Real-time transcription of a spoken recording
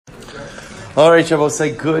All right, Shabbos,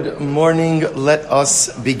 say good morning. Let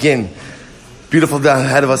us begin. Beautiful day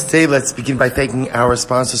ahead of us today. Let's begin by thanking our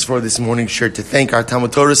sponsors for this morning's shirt. To thank our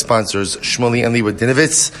Talmud Torah sponsors, Shmuley and Liwa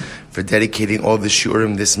Dinovitz, for dedicating all the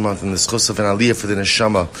shiurim this month in the schus of an aliyah for the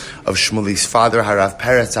neshama of Shmuley's father, Harav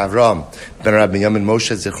Peretz Avram, Ben Rab Binyamin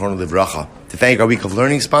Moshe Zichron Livracha. To thank our week of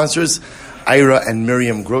learning sponsors, Ira and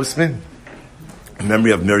Miriam Grossman, in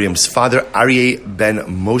memory of Miriam's father, Aryeh ben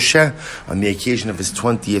Moshe, on the occasion of his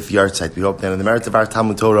 20th yahrzeit. We hope that in the merit of our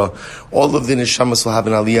Talmud Torah, all of the neshamas will have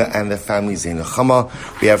an aliyah and their families in nechama.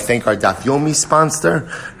 We have thank our Daf Yomi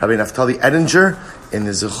sponsor, Rabbi Naftali Edinger, in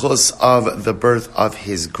the zechus of the birth of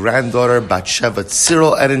his granddaughter, Batsheva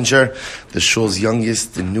Cyril Edinger, the shul's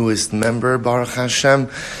youngest, the newest member, Baruch Hashem.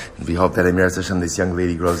 And we hope that Emir Hashem, this young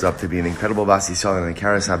lady, grows up to be an incredible Bas Yisrael and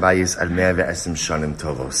Karas Habayis al Mea ve'esim Shanim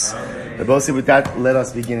Tovos. But with that, let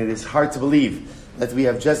us begin. It is hard to believe that we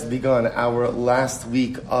have just begun our last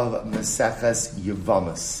week of Maseches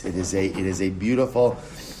Yevamos. It is a beautiful,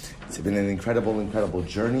 it's been an incredible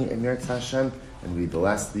journey, Emir Hashem. And the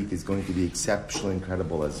last week is going to be exceptionally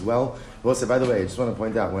incredible as well. Also, by the way, I just want to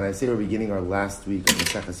point out, when I say we're beginning our last week of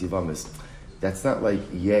Maseches Yevamos, that's not like,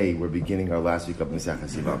 yay, we're beginning our last week of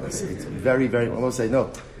Maseches Yevamos. It's very, I will say,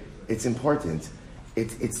 no, it's important.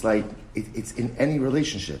 It's like, it's in any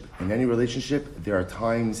relationship. In any relationship, there are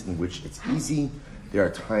times in which it's easy. There are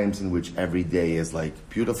times in which every day is like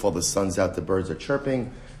beautiful, the sun's out, the birds are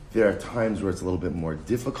chirping. There are times where it's a little bit more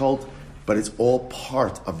difficult. But it's all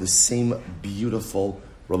part of the same beautiful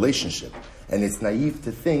relationship. And it's naive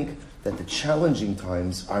to think that the challenging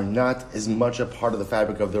times are not as much a part of the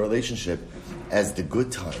fabric of the relationship as the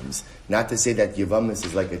good times. Not to say that Yevamos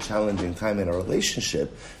is like a challenging time in a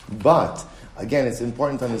relationship, but again, it's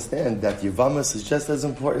important to understand that Yevamos is just as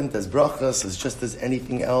important as brachas, is just as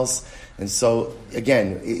anything else. And so,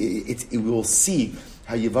 again, we will see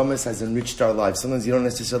how Yevamos has enriched our lives. Sometimes you don't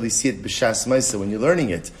necessarily see it b'shas ma'aseh when you're learning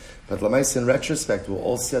it, but l'maaseh in retrospect, we'll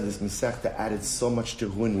all see how this Masechta added so much to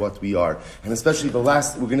who and what we are. And especially we're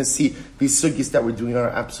going to see these sugyas that we're doing are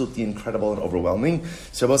absolutely incredible and overwhelming.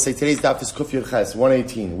 So I will say today's daf is Kuf Yud Ches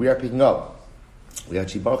 118. We are picking up. We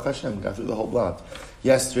actually, Baruch Hashem, got through the whole block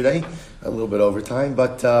yesterday, a little bit over time,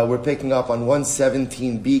 but we're picking up on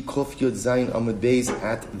 117b, Kuf Yud Zayin Amud Beis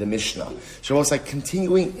at the Mishnah. So I will say,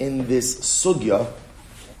 continuing in this sugya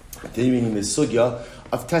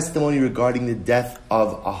of testimony regarding the death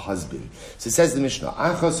of a husband. So it says the Mishnah,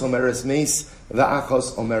 Achos omeres meis,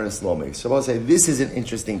 va'achos omeres lo meis. So I'll say, this is an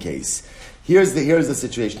interesting case. Here's the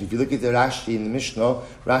situation. If you look at the Rashi in the Mishnah,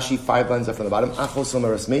 Rashi 5 lines up from the bottom, Achos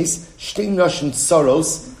omeres meis, shtei noshin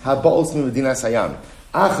tsaros, haba'os mivadinas hayam.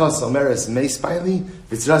 Achos omeres meis finally,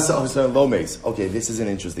 v'tzrasa omeres lo meis. Okay, this is an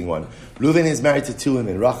interesting one. Reuven is married to two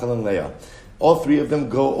women, Rachel and Leah. All three of them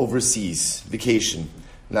go overseas, vacation.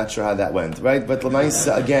 Not sure how that went, right? But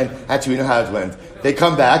Lamaisa, again, actually we know how it went. They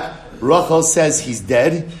come back, Rachel says he's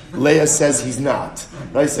dead, Leah says he's not.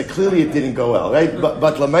 Right? So clearly it didn't go well, right? But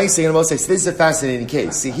Lamaisa, and say, so this is a fascinating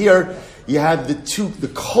case. See, here you have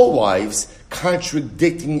the co-wives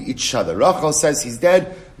contradicting each other. Rachel says he's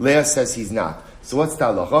dead, Leah says he's not. So what's the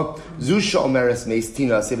halacha? Zusha omeres meis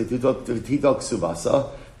tina sevitidok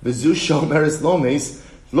subasa, v'zusha omeres lo meis,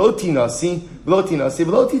 Lo tinasi, v'lo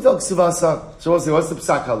tidok suvasa. So what's the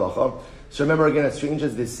psak halacha? So remember again, as strange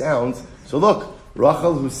as this sounds, so look,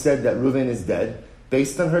 Rachel, who said that Reuven is dead,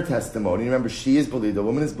 based on her testimony, remember she is believed, the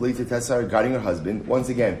woman is believed to testify regarding her husband, once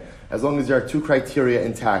again, as long as there are two criteria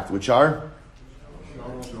intact, which are?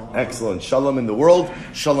 Excellent. Shalom in the world,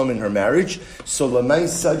 shalom in her marriage. So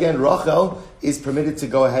Lamaisa, again, Rachel is permitted to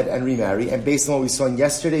go ahead and remarry, and based on what we saw in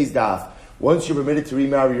yesterday's daf, once you're permitted to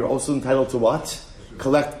remarry, you're also entitled to what?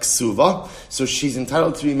 Collect ksuva. So she's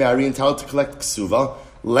entitled to remarry, entitled to collect ksuva.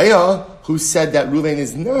 Leah, who said that Reuven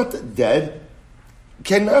is not dead,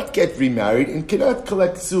 cannot get remarried and cannot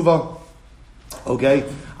collect ksuva. Okay?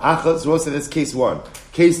 Achas, so that's case 1.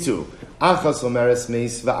 Case 2. Achas omeres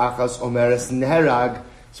meis va'achas omeres neherag.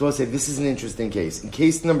 So I'll say this is an interesting case. In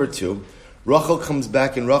case number 2, Rachel comes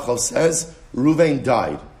back and Rachel says Reuven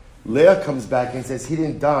died. Leah comes back and says he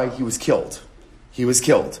didn't die, he was killed. He was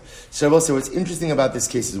killed. So I will say what's interesting about this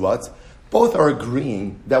case is what? Both are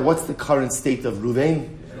agreeing that what's the current state of Reuven?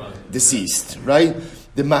 Deceased, right?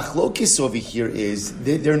 The machlokis over here is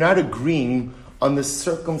they're not agreeing on the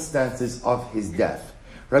circumstances of his death.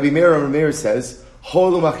 Rabbi Meir says,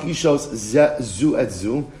 Holu machishos zu et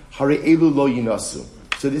zu, hare elu lo yinasu.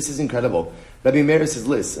 So this is incredible. Rabbi Meir says,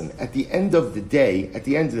 listen, at the end of the day,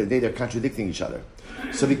 they're contradicting each other.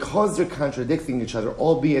 So because they're contradicting each other,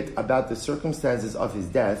 albeit about the circumstances of his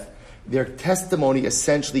death, their testimony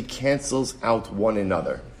essentially cancels out one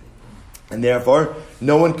another. And therefore,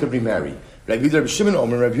 no one could remarry. Rabbi Yehuda, Rabbi Shimon,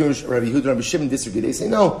 Omer, Rabbi Yehuda, Rabbi Shimon disagree. They say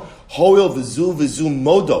no. Hoil v'zu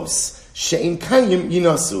modos she'im kayim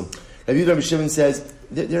yinasu. Rabbi Yehuda, Rabbi Shimon says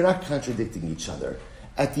they're not contradicting each other.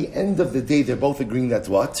 At the end of the day, they're both agreeing that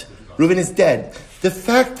what? Reuven is dead. The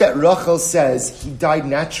fact that Rachel says he died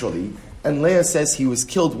naturally and Leah says he was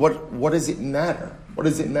killed, what does it matter? What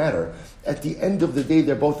does it matter? At the end of the day,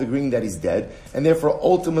 they're both agreeing that he's dead, and therefore,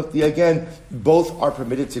 ultimately, again, both are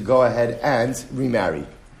permitted to go ahead and remarry.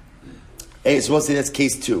 So we'll say that's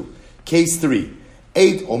case 2. Case 3.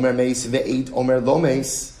 8 Omer Meis, the 8 Omer Lo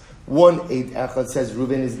Meis. 1 8 Echad says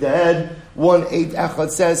Reuven is dead. 1 8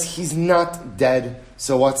 Echad says he's not dead.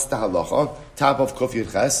 So what's the halacha? Top of Kuf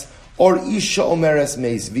Yud Ches. Or Isha Omeres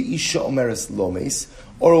Meis, the Isha Omeres Lo Meis.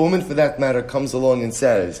 Or a woman, for that matter, comes along and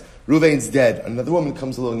says Reuven's dead. Another woman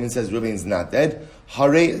comes along and says Reuven's not dead.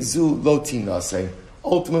 Hare zu lo tinase.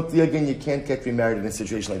 Ultimately, again, you can't get remarried in a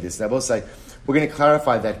situation like this. Now, both say we're going to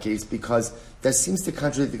clarify that case because that seems to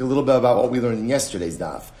contradict a little bit about what we learned in yesterday's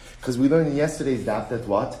daf. Because we learned in yesterday's daf that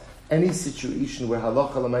what? Any situation where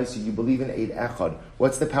halacha l'maisa you believe in eid echad.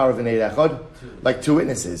 What's the power of an eid echad? Like 2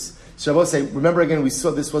 witnesses. So I will say, remember again, we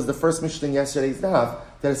saw this was the first Mishnah in yesterday's daf,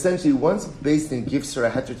 that essentially once Beis Din gives her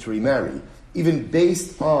a heter to remarry, even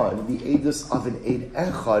based on the edus of an eid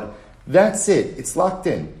echad, that's it. It's locked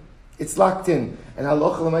in. It's locked in. And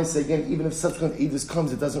halacha l'maisa, again, even if subsequent edus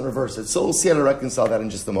comes, it doesn't reverse it. So we'll see how to reconcile that in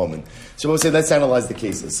just a moment. So we'll say, let's analyze the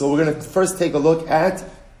cases. So we're going to first take a look at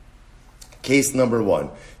case number 1.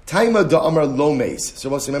 Taima da Amar Lo Meis. So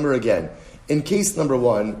let's remember again. In case number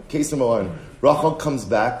one, Rachel comes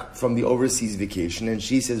back from the overseas vacation and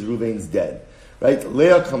she says Reuven's dead. Right?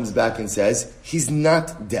 Leah comes back and says he's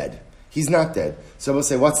not dead. He's not dead. So we'll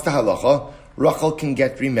say, what's the halacha? Rachel can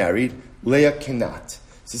get remarried. Leah cannot.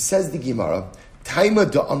 So says the Gemara, Taima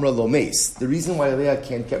da Amar Lo Meis. The reason why Leah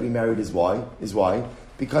can't get remarried is why?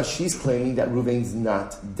 Because she's claiming that Reuven's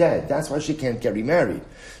not dead. That's why she can't get remarried.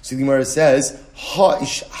 So the Gemara says, Ha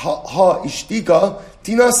ishtika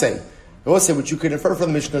tinase. I will say what you could infer from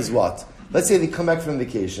the Mishnah is what? Let's say they come back from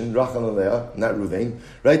vacation, Rachel and Leah, not Reuven,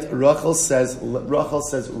 right? Rachel says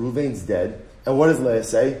Reuven's dead. And what does Leah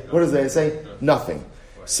say? Nothing.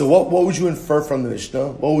 So what would you infer from the Mishnah?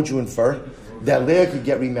 What would you infer? That Leah could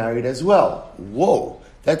get remarried as well. Whoa,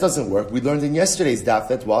 that doesn't work. We learned in yesterday's daf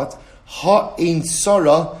that what? Ha-ein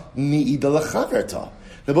Sarah mi'ida l'chaverta.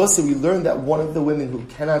 The boss said we learned that one of the women who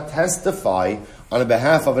cannot testify on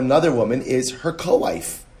behalf of another woman is her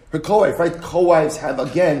co-wife. Her co-wife, right? Co-wives have,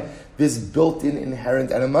 again, this built-in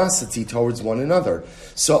inherent animosity towards one another.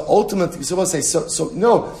 So ultimately, so we'll say,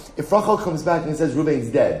 no, if Rachel comes back and says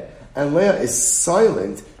Reuven's dead, and Leah is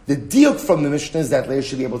silent, the diuk from the Mishnah is that Leah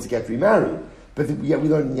should be able to get remarried. But yet we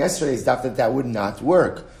learned in yesterday's daf that would not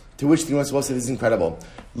work. To which the Gemara says, this is incredible.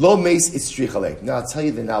 Lo meis istrichale. Now I'll tell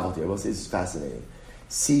you the novelty. I will say this is fascinating.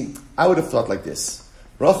 See, I would have thought like this.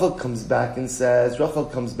 Rachel comes back and says,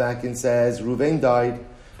 Reuven died.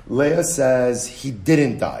 Leah says he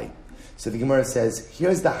didn't die. So the Gemara says,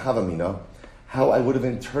 here's the Havamina, how I would have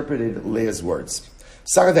interpreted Leah's words.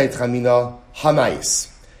 Saradai Chamina Hamais.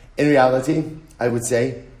 In reality, I would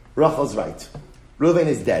say, Rachel's right. Reuven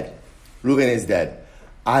is dead. So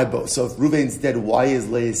if Reuven's dead, why is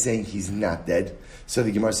Leah saying he's not dead? So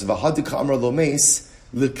the Gemara says, V'hadika Amar Lo Meis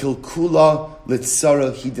L'kilkula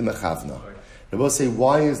L'tzara Hidimachavna. They will say,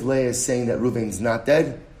 why is Leah saying that Reuven's not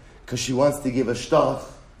dead? Because she wants to give a shtach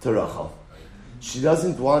to Rachel. She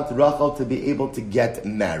doesn't want Rachel to be able to get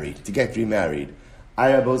married, to get remarried.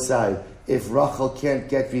 Ayabosai, if Rachel can't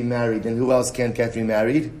get remarried, then who else can't get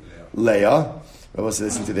remarried? Leah. Rabbi say,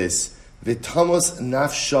 listen to this. V'tamos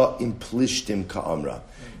nafsha implishtim ka'amra.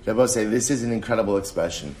 Rabbi say, this is an incredible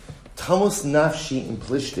expression. Tamos nafshi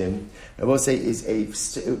implishtim, Rabbi say,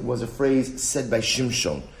 was a phrase said by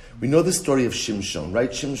Shimshon. We know the story of Shimshon, right?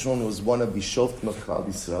 Shimshon was one of the Shoftim of Klal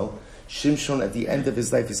Yisrael. Shimshon, at the end of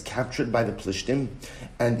his life, is captured by the Plishtim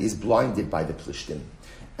and is blinded by the Plishtim.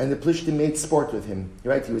 And the Plishtim made sport with him.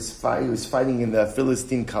 Right? He was fighting in the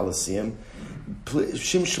Philistine Colosseum.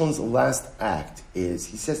 Shimshon's last act is,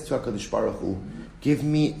 he says to HaKadosh Baruch Hu, give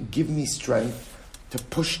me strength to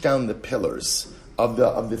push down the pillars of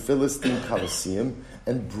the Philistine Colosseum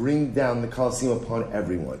and bring down the Colosseum upon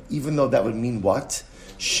everyone. Even though that would mean what?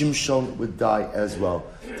 Shimshon would die as well.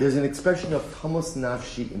 There's an expression of Tamos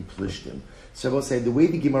Nafshi in Plishtim. So I will say, the way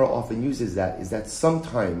the Gemara often uses that is that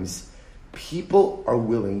sometimes people are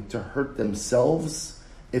willing to hurt themselves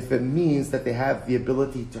if it means that they have the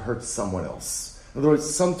ability to hurt someone else. In other words,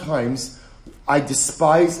 sometimes I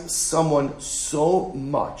despise someone so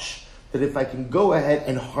much that if I can go ahead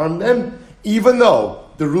and harm them, even though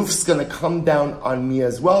the roof's going to come down on me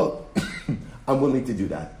as well, I'm willing to do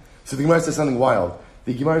that. So the Gemara says something wild.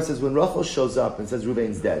 The Gemara says when Rachel shows up and says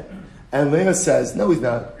Reuven's dead, and Leah says, no, he's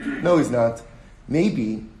not.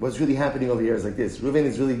 Maybe what's really happening over here is like this. Reuven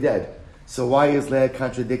is really dead. So why is Leah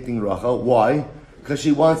contradicting Rachel? Why? Because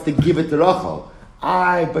she wants to give it to Rachel.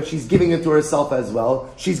 But she's giving it to herself as well.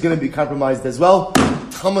 She's going to be compromised as well.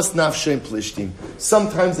 Tamas nafshe plishtim.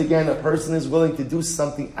 Sometimes, again, a person is willing to do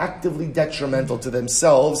something actively detrimental to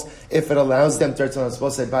themselves if it allows them to turn on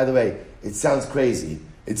supposed to say, by the way, it sounds crazy,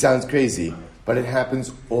 but it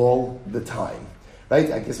happens all the time.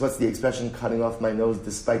 Right? I guess what's the expression, cutting off my nose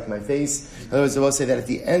despite my face? In other words, I will say that at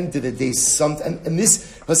the end of the day, and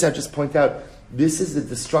this, let's say I just point out, this is the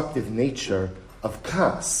destructive nature of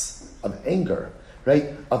kas, of anger,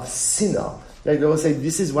 right? Of sinah. Right? They will say,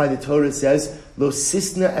 this is why the Torah says, Lo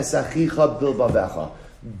sisna es achicha bilbavecha.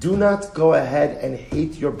 Do not go ahead and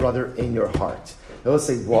hate your brother in your heart. They will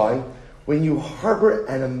say, why? When you harbor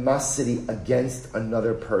animosity against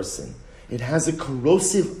another person, it has a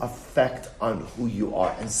corrosive effect on who you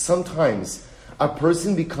are. And sometimes a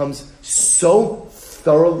person becomes so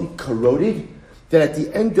thoroughly corroded that at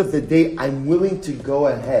the end of the day, I'm willing to go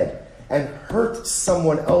ahead and hurt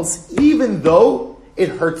someone else, even though it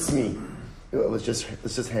hurts me. Let's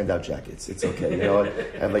just hand out jackets. It's okay. You know,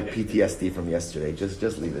 I have like PTSD from yesterday.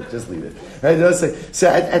 Just leave it. Right? So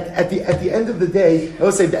at the end of the day, I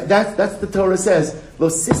will say that's the Torah says. Lo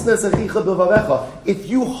sisna zachicha b'vavecha. If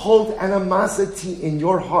you hold animosity in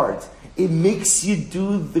your heart, it makes you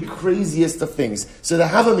do the craziest of things. So the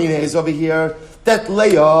Havamina is over here that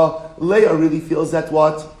Leah really feels that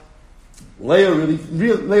what? Leah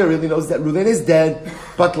really knows that Reuven is dead,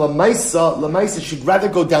 but Lamaisa should rather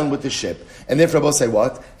go down with the ship. And therefore, we'll say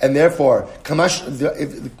what? And therefore,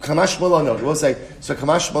 Kamash Malon, no, we'll say, so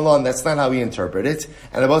Kamash Malon, that's not how we interpret it.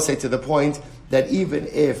 And I will say to the point that even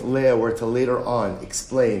if Leah were to later on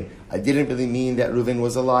explain, I didn't really mean that Reuven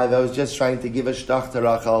was alive, I was just trying to give a shtach to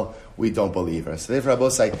Rachel, we don't believe her. So therefore, I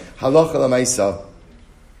will say, Halacha Lamaisa,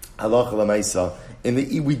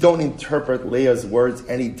 we don't interpret Leah's words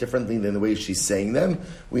any differently than the way she's saying them.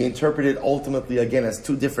 We interpret it ultimately, again, as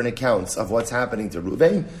two different accounts of what's happening to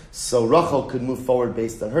Reuven. So Rachel could move forward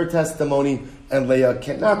based on her testimony, and Leah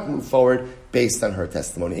cannot move forward based on her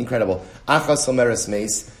testimony. Incredible. Achas omeres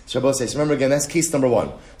meis. Shabbos says, remember again, that's case number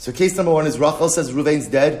one. So case number one is Rachel says Reuven's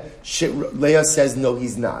dead. Leah says, no,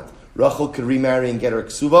 he's not. Rachel could remarry and get her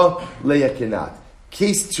ksuba. Leah cannot.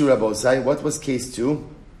 Case two, Rabbosai. What was case two?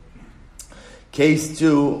 Case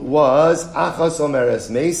 2 was Achas Omeres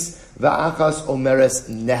Meis, Va'achas Omeres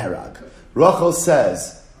Nehrag. Rachel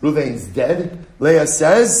says Reuven's dead. Leah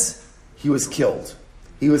says he was killed.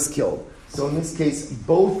 So in this case,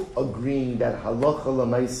 both agreeing that Halacha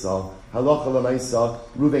L'maisa,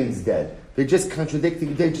 Reuven's dead. They're just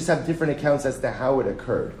contradicting. They just have different accounts as to how it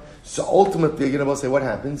occurred. So ultimately, you're going to say, what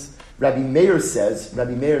happens? Rabbi Meir says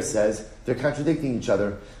they're contradicting each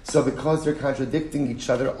other. So because they're contradicting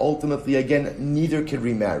each other, ultimately, again, neither can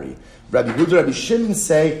remarry. Rabbi Huda, Rabbi Shimon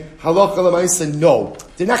say, Halacha L'maisa, no.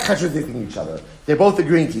 They're not contradicting each other. They're both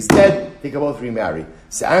agreeing he's dead, they can both remarry.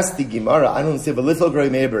 So ask the Gemara, I don't say, V'lithol Rabbi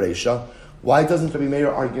Meir Bereisha, why doesn't Rabbi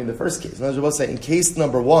Meir argue in the first case? In other words, we'll say, in case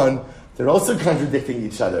number one, they're also contradicting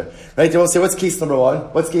each other. Right? They will say, what's case number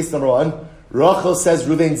one? Rachel says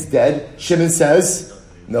Reuven's dead. Shimon says,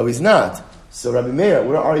 no, he's not. So Rabbi Meir,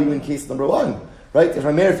 where are you in case number one? Right? If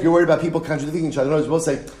Rabbi Meir, if you're worried about people contradicting each other, we'll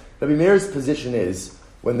say, Rabbi Meir's position is,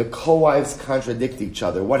 when the co-wives contradict each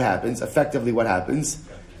other, what happens? Effectively, what happens?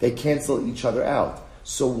 They cancel each other out.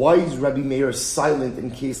 So why is Rabbi Meir silent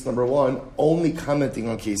in case number one, only commenting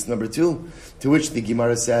on case number two? To which the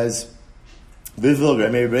Gemara says, you're right.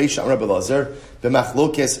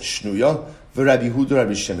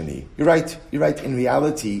 In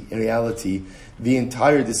reality, the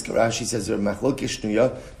entire Rashi says you're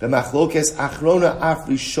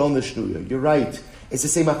right. It's the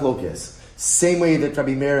same machlokes. Same way that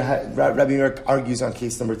Rabbi Meir argues on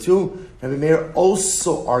case number two, Rabbi Meir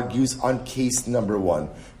also argues on case number one.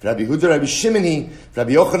 Rabbi Huda, Rabbi Shimoni,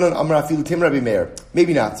 Rabbi Yochanan, Amar Afilu Tim, Rabbi Meir.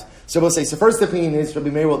 Maybe not. So we'll say, so first opinion is Rabbi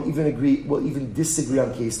Meir will even disagree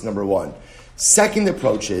on case number one. Second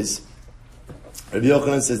approach is, Rabbi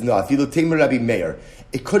Yochanan says, no, Afilu Tim, Rabbi Meir.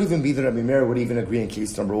 It could even be that Rabbi Meir would even agree in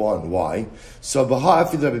case number one. Why? So, Baha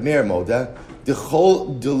Afilu Rabbi Meir Moda,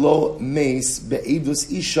 Dechol Delo Meis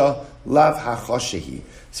Be'edus Isha Lav HaChoshehi.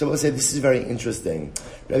 So we'll say, this is very interesting.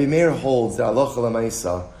 Rabbi Meir holds that Allah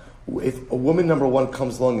Chalamaisa, if a woman number one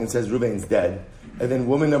comes along and says Reuven's dead, and then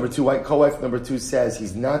woman number two, co-wife number two says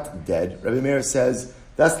he's not dead, Rabbi Meir says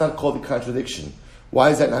that's not called a contradiction. Why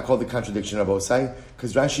is that not called the contradiction of Osai?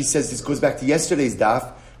 Because Rashi says this goes back to yesterday's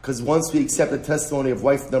daf, because once we accept the testimony of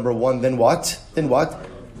wife number one, then what?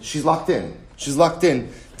 She's locked in. She's locked in.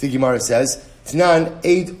 The Gemara says, Tnan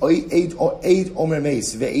eight omer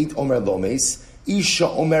meis ve'eit omer lo meis, isha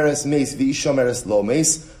omeres meis ve'isha omeres lo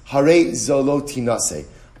meis, hare zolo tinase.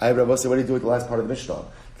 I have Rabbi say, what do you do with the last part of the Mishnah?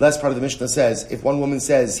 The last part of the Mishnah says, if one woman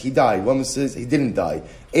says he died, one woman says he didn't die,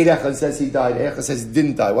 Eid Echad says he died, Eid Echad says he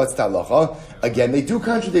didn't die, what's the halacha? Again, they do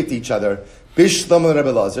contradict each other. Bish Shlomo and Rabbi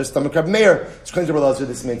Lazar, Stomach Rabbi Meir. According to Rabbi Lazar,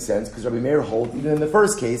 this makes sense, because Rabbi Meir holds, even in the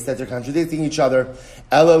first case, that they're contradicting each other.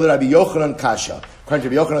 Ela Rabbi Yochanan Kasha. According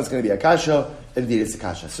to Rabbi Yochanan, it's going to be a Kasha. Indeed, it's a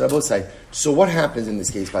Kasha. So Rabbi will say, so what happens in this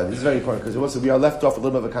case, by the way? This is very important, because we are left off a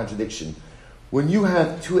little bit of a contradiction. When you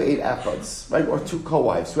have two Eid Echads, right, or two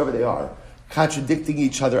co-wives, whoever they are, contradicting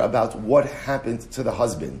each other about what happened to the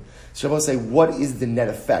husband. So Rabbi will say, what is the net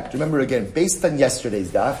effect? Remember again, based on yesterday's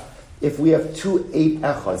daf, if we have two Eid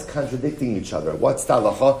Echads contradicting each other, what's the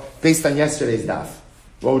halacha? Based on yesterday's daf,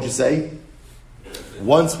 what would you say?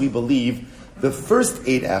 Once we believe the first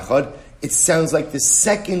Eid Echad, it sounds like the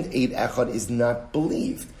second Eid Echad is not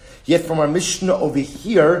believed. Yet from our Mishnah over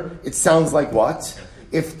here, it sounds like what?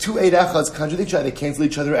 If two Eid Echads contradict each other, they cancel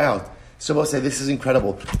each other out. So we'll say, this is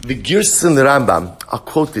incredible. The Girs in the Rambam, I'll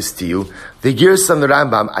quote this to you. The Girs in the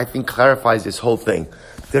Rambam, I think, clarifies this whole thing.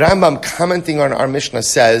 The Rambam, commenting on our Mishnah,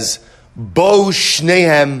 says, Bo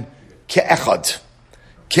shnehem ke'echad.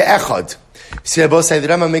 Ke'echad. So we'll say, the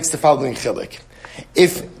Rambam makes the following chilek.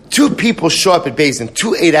 If two people show up at Beis Din,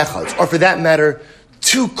 two Eid Echads, or for that matter,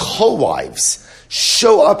 two co-wives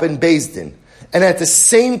show up in Beis Din, and at the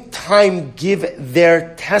same time give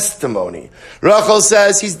their testimony. Rachel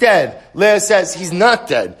says he's dead. Leah says he's not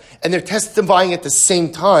dead. And they're testifying at the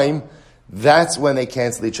same time. That's when they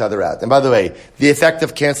cancel each other out. And by the way, the effect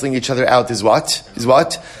of canceling each other out is what?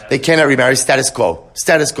 They cannot remarry. Status quo.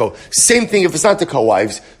 Status quo. Same thing if it's not the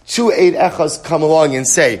co-wives. Two Eid Echas come along and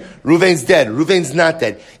say, Ruvain's dead, Ruvain's not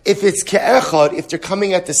dead. If it's Ke'echad, if they're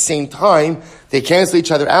coming at the same time, they cancel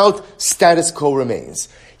each other out, status quo remains.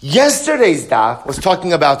 Yesterday's daf was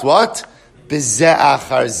talking about what? Bezeh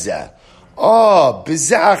achar zeh. Oh,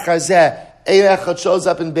 bezeh achar zeh. Eid Echad shows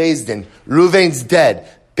up in Beis Din. Ruvain's dead.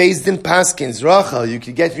 Beis Din paskins, Rachel, you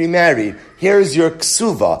could get remarried. Here's your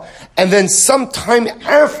ksuva. And then sometime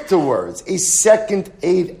afterwards, a second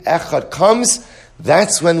Eid Echad comes.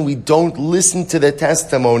 That's when we don't listen to the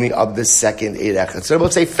testimony of the second Eid Echad. So I will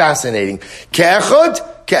say fascinating.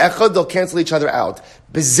 Ke'echad, they'll cancel each other out.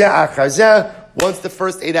 Bezeh achar zeh. Once the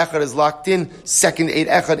first Eid Echad is locked in, second Eid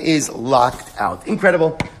Echad is locked out.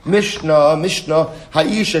 Incredible. Mishnah,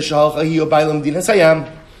 ha'isha shahalcha hiyo bailam dinas hayam.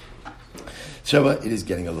 Shabbat, it is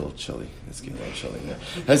getting a little chilly. It's getting a little chilly now.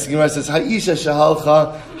 As the Gemara says, ha'isha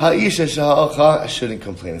shahalcha. I shouldn't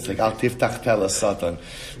complain. It's like, al tiftach tela satan.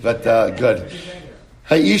 But, good.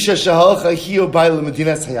 Ha'isha shahalcha hiyo bailam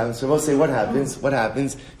dinas hayam. So we'll say, what happens?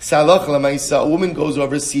 Salach lamaisa, a woman goes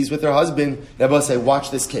overseas with her husband. Now we'll say,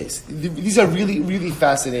 watch this case. These are really, really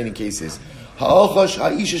fascinating cases. Ha'isha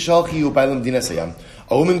shahalcha hiyo bailam dinas hayam.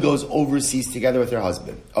 A woman goes overseas together with her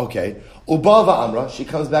husband. Okay. Uba va'amra, she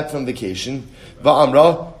comes back from vacation.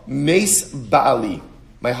 Va'amra, meis ba'ali.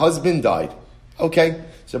 My husband died. Okay.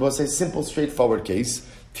 So we'll say, simple, straightforward case.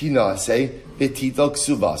 Tina say, v'tital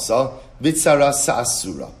ksuvasa, v'tzara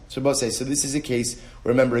sa'asura. So we'll say, so this is a case,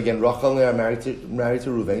 remember again, Rachel and I are married to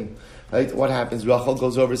Ruvain. Right? What happens? Rachel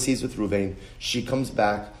goes overseas with Ruvain. She comes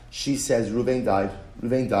back. She says, Ruvain died.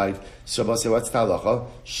 So we'll say, what's the halacha?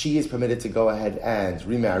 She is permitted to go ahead and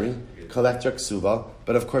remarry, collect her ksuva,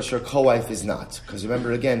 but of course her co-wife is not. Because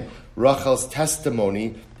remember again, Rachel's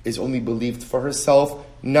testimony is only believed for herself,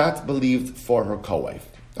 not believed for her co-wife.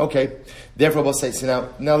 Okay? Therefore we'll say, so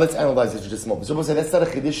now let's analyze this for just a moment. So we'll say, that's not a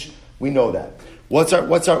chiddush, we know that. What's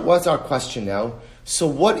our question now? So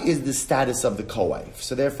what is the status of the co-wife?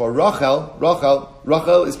 So therefore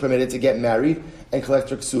Rachel is permitted to get married and collect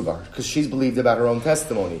her ksuva, because she's believed about her own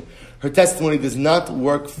testimony. Her testimony does not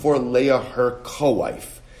work for Leah, her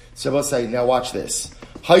co-wife. So we'll say, now watch this.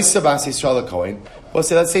 We'll say,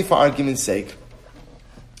 let's say for argument's sake,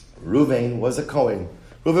 Ruvain was a Kohen.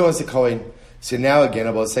 So now again,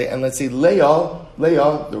 I will say, and let's say Leah,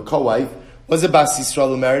 the co-wife, was a Bas Yisrael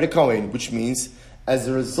who married a Kohen, which means, as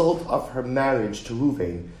a result of her marriage to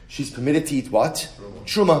Ruvain, she's permitted to eat what?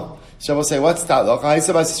 Truma. So we'll say, what's that? Look, Bas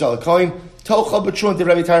Yisrael, a Kohen, Tochel b'truma de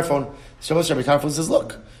Rabbi Tarfon. So Rabbi Tarfon says,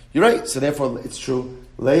 look, you're right. So therefore, it's true.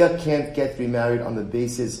 Leah can't get remarried on the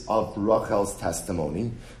basis of Rachel's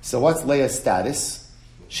testimony. So what's Leah's status?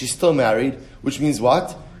 She's still married, which means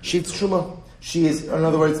what? She's truma. She is, in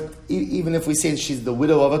other words, even if we say she's the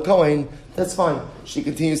widow of a Kohen, that's fine. She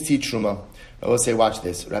continues to eat truma. I will say, watch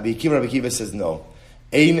this. Rabbi Akiva says no.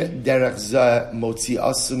 Ein derech zeh motzi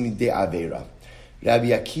asu midei avera. Rabbi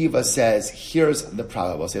Akiva says, here's the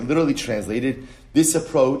problem. I'll say, literally translated, this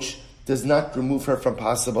approach does not remove her from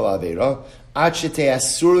possible Aveira. Ad shetei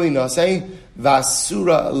asur linasei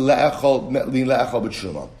v'asura le'echol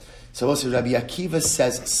b'truma. So also Rabbi Akiva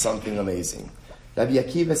says something amazing. Rabbi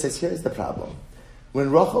Akiva says, here's the problem.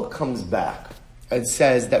 When Rachel comes back and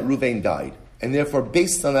says that Ruvain died, and therefore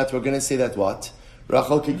based on that we're going to say that what?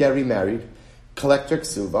 Rachel could get remarried, collect her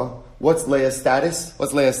ksuva. What's Leah's status?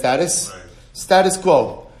 Right. Status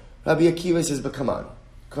quo. Rabbi Akiva says, but come on.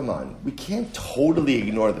 We can't totally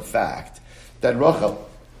ignore the fact that Rachel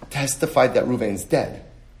testified that Ruvain's dead,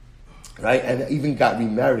 right? And even got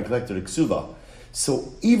remarried and collected a ksuva.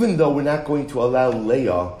 So even though we're not going to allow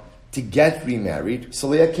Leah to get remarried, so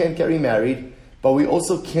Leah can't get remarried, but we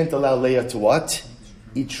also can't allow Leah to what?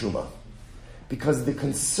 Eat truma. Because the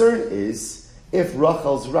concern is, if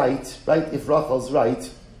Rachel's right,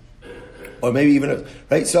 or maybe even,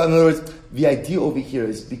 right? So in other words, the idea over here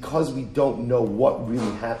is because we don't know what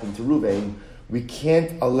really happened to Ruvain, we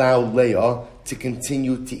can't allow Leah to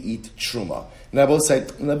continue to eat truma. Now, both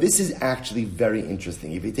sides. Now, this is actually very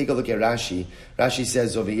interesting. If you take a look at Rashi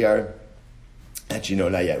says over here. Actually, no,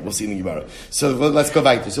 not yet. We'll see in the Gemara. So let's go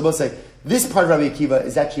back to. So we'll say this part of Rabbi Akiva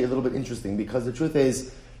is actually a little bit interesting because the truth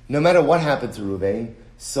is, no matter what happened to Ruvain,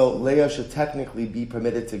 so Leah should technically be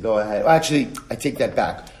permitted to go ahead. Well, actually, I take that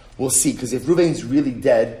back. We'll see, because if Ruvain's really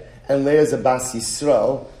dead and Leah's a Bas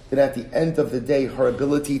Yisrael, then at the end of the day, her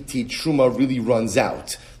ability to eat Truma really runs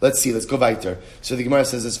out. Let's see, let's go weiter. So the Gemara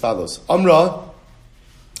says as follows. Amra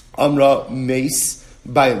meis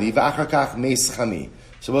baili v'achar meis chami.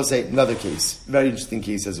 So we'll say another case, very interesting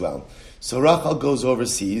case as well. So Rachel goes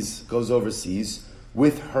overseas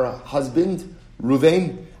with her husband,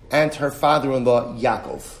 Ruvain, and her father-in-law,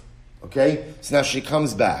 Yaakov. Okay? So now she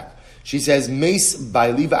comes back. She says, Meis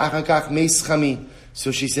baili v'achar meis chami.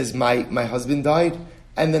 So she says, my husband died,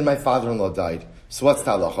 and then my father-in-law died. So what's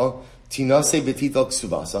the halacha? Tinase v'tital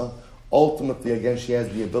ksuvasa. Ultimately, again, she has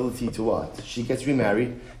the ability to what? She gets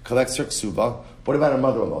remarried, collects her ksuva. What about her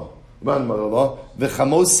mother-in-law?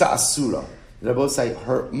 V'chamosa asura. Rabbi say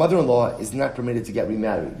her mother-in-law is not permitted to get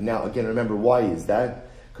remarried. Now, again, remember, why is that?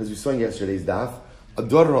 Because we saw in yesterday's daf, a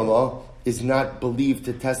daughter-in-law is not believed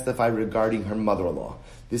to testify regarding her mother-in-law.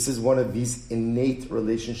 This is one of these innate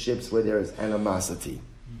relationships where there is animosity.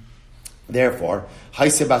 Therefore,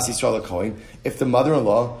 Haise Bas Yisrael a Kohen, if the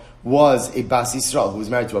mother-in-law was a Bas Yisrael who was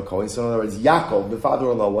married to a Kohen, so in other words, Yaakov, the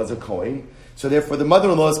father-in-law, was a Kohen, so therefore the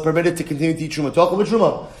mother-in-law is permitted to continue to eat Truma. Talk about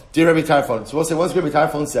Truma. Dear Rabbi Tarfon. So we'll say once Rabbi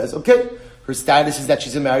Tarfon says, okay, her status is that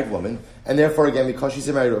she's a married woman, and therefore again, because she's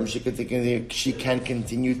a married woman, she can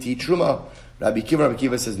continue to eat Truma. Rabbi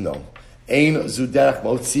Akiva says no. Ein zuderach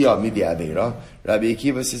motzia midi aveira. Rabbi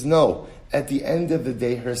Akiva says no. At the end of the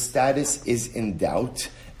day, her status is in doubt,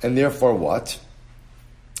 and therefore what?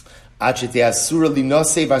 Rabbi Akiva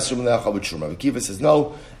says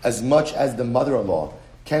no. As much as the mother-in-law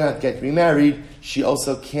cannot get remarried, she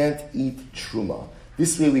also can't eat truma.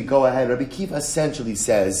 This way we go ahead. Rabbi Akiva essentially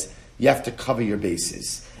says you have to cover your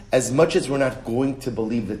bases. As much as we're not going to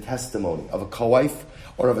believe the testimony of a co-wife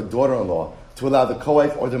or of a daughter-in-law to allow the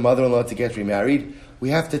co-wife or the mother-in-law to get remarried, we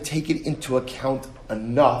have to take it into account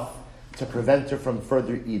enough to prevent her from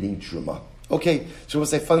further eating truma. Okay, so we'll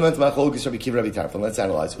say fundamental machlokes Rabbi Akiva, Rabbi Tarfon. Let's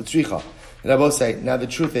analyze. Utzricha. And I will say now the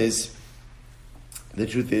truth is,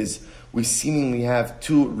 we seemingly have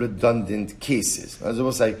two redundant cases. As I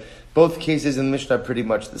will say, both cases in the Mishnah are pretty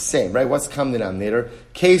much the same, right? What's the common denominator?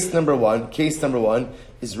 Case number one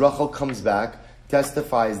is Rachel comes back,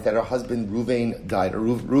 testifies that her husband Ruvain died, or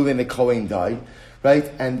Ruvain the Kohen died,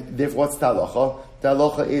 right? And therefore, what's the halacha? The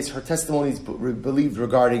halacha is her testimony is believed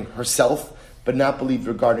regarding herself, but not believed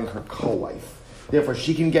regarding her co-wife. Therefore,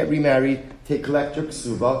 she can get remarried, collect her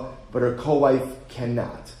ksuva, but her co-wife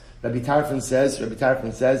cannot. Rabbi Tarfon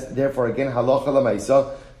says, therefore again, halacha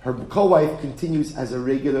lamaisa, her co-wife continues as a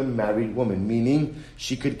regular married woman, meaning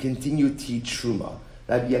she could continue to eat truma.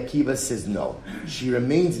 Rabbi Akiva says no. She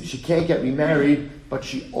can't get remarried, but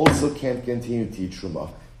she also can't continue to eat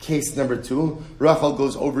truma. Case number two, Rachel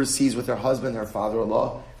goes overseas with her husband, her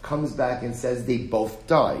father-in-law, comes back and says they both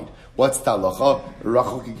died. What's the halacha?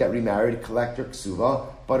 Rachel could get remarried, collect her ksuva,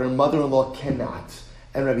 but her mother-in-law cannot.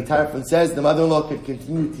 And Rabbi Tarfon says the mother-in-law could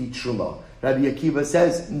continue to eat truma. Rabbi Akiva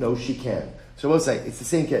says no, she can't. So we'll say it's the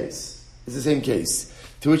same case.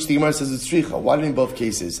 To which the Gemara says it's tzricha. Why in both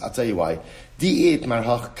cases? I'll tell you why. If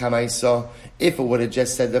it would have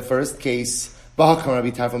just said the first case,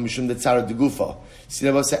 see,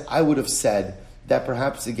 I will say I would have said that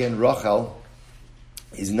perhaps again Rachel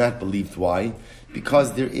is not believed. Why?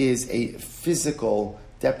 Because there is a physical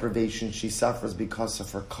deprivation she suffers because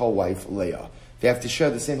of her co-wife Leah. They have to share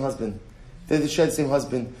the same husband. They have to share the same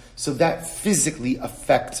husband. So that physically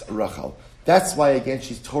affects Rachel. That's why, again,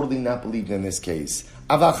 she's totally not believed in this case.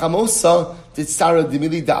 But I will say,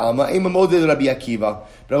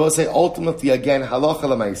 ultimately, again, halacha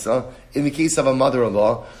l'maisa, in the case of a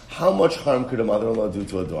mother-in-law, how much harm could a mother-in-law do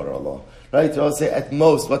to a daughter-in-law? Right? I will say, at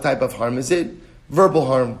most, what type of harm is it? Verbal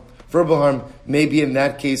harm. Verbal harm. Maybe in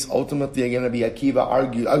that case, ultimately, again, Rabbi Akiva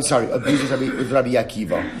abuses with Rabbi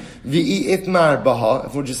Akiva. V'i itmar baha,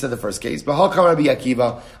 if we just said the first case, baha kam Rabbi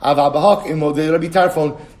Akiva, ava baha imodei Rabbi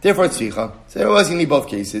Tarfon, therefore it's tzricha. So there was in both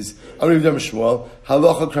cases. Amri Rabbi Shmuel,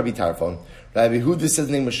 halacha Rabbi Tarfon. Rabbi Huda says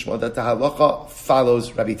the name of Shmuel, that the halacha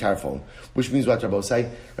follows Rabbi Tarfon. Which means what Rabbi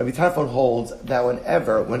say? Rabbi Tarfon holds that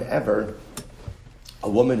whenever a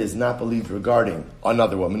woman is not believed regarding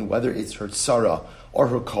another woman, whether it's her tzara or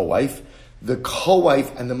her co-wife, the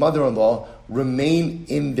co-wife and the mother-in-law remain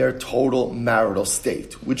in their total marital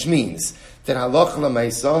state, which means that halacha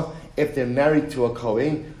l'maisa, if they're married to a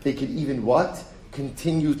Kohen, they could even what?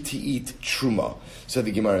 Continue to eat truma. So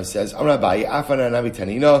the Gemara says, Amar Abaye, Afana Navi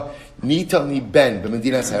Tanina, Nitali Ben,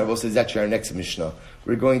 B'Medina Sarabos says that's our next Mishnah.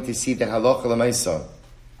 We're going to see that halacha l'maisa,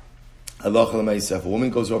 if a woman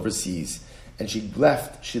goes overseas, and she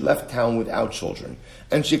left town without children,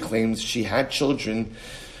 and she claims she had children,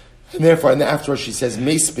 and afterwards she says,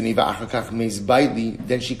 then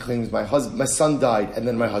she claims my son died, and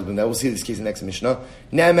then my husband died. We'll see this case in the next Mishnah.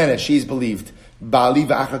 Ne'amena, she is believed. But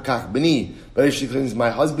if she claims my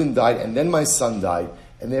husband died, and then my son died,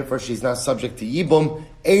 and therefore she's not subject to Yibum,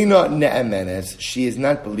 Eina ne'amenes, she is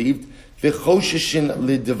not believed. V'chosheshin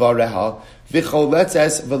lidvareha,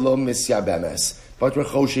 v'choletes v'lo misyabemes. But we're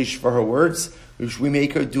choshesh for her words, which we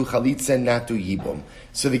make her do chalitza and not do yibum.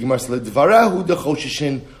 So the Gemara says, "Dvarahu de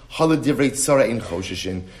chosheshin, hala divrei tzara in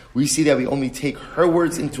chosheshin." We see that we only take her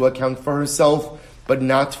words into account for herself, but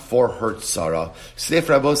not for her tzara. So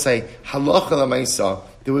therefore, Rabbi say, halacha l'maisa,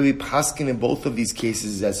 the way we paskin in both of these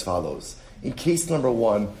cases is as follows. In case number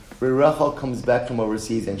one, where Rachel comes back from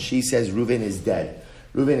overseas and she says Reuven is dead.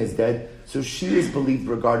 Reuven is dead, so she is believed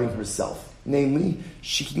regarding herself. Namely,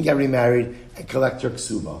 she can get remarried and collect her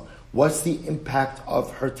ksuba. What's the impact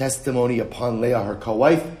of her testimony upon Leah, her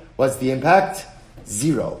co-wife? What's the impact?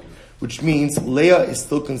 0. Which means Leah is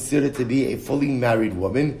still considered to be a fully married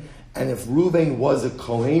woman. And if Reuven was a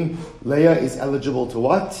Kohen, Leah is eligible to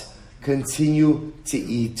what? Continue to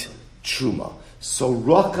eat truma. So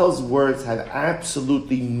Rachel's words have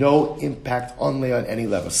absolutely no impact on Leah on any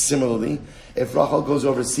level. Similarly, if Rachel goes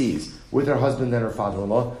overseas with her husband and her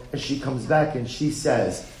father-in-law, and she comes back and she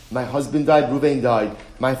says, my husband died, Reuven died,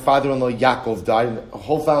 my father-in-law Yaakov died, a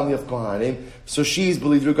whole family of Kohanim, so she is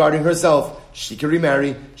believed regarding herself. She could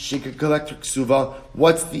remarry, she could collect her ksuva.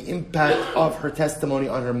 What's the impact of her testimony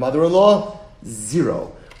on her mother-in-law?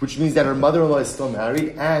 0. Which means that her mother-in-law is still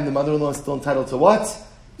married, and the mother-in-law is still entitled to what?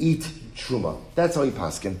 Eat truma. That's how you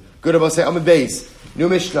paskin. Good about say, I'm a base. New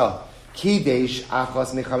Mishnah. Kidesh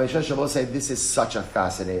achas mechamesha. Shabbos say this is such a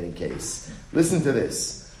fascinating case. Listen to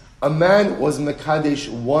this. A man was mekadesh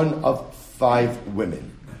one of 5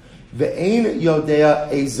 women. Ve'ein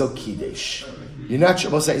yodea ezo kidesh. You're not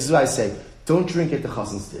Shabbos say. This is what I say. Don't drink at the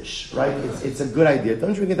chassan's dish, right? It's a good idea.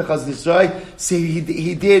 Don't drink at the chassan's dish, right? See,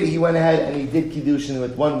 he went ahead and he did kiddushin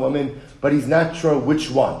with one woman, but he's not sure which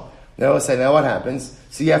one. Now what happens?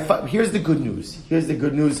 So you have 5. Here's the good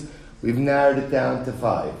news. We've narrowed it down to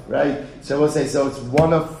 5, right? So we'll say, so it's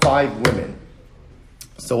one of 5 women.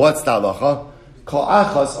 So what's the halacha? Kol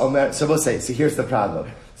achas omer. So we'll say, so here's the problem.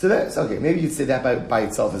 So that's, okay, maybe you'd say that by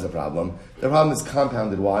itself is a problem. The problem is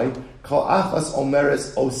compounded. Why? Kol achas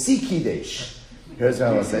omeres osi kidesh. Here's what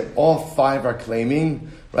I will say. All 5 are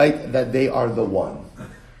claiming, right, that they are the one.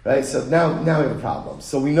 Right? So now we have a problem.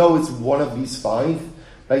 So we know it's one of these 5,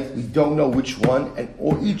 right? We don't know which one, and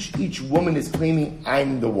each woman is claiming,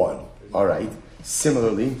 I'm the one. All right.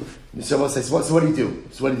 Similarly, so we'll say, so what do you do?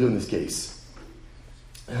 So what do you do in this case?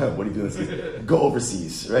 What do you do in this case? Go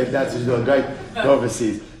overseas, right? That's what you're doing, right? Go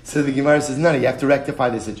overseas. So the Gemara says, no, you have to rectify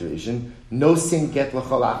the situation. No sin get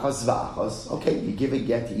l'chol achas v'achas. Okay, you give a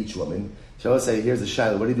get to each woman. So I'll say, here's the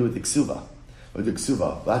shaila. What do you do with the ksuva? With the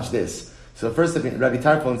ksuva, watch this. So first, Rabbi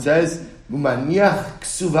Tarfon says, "Umaniach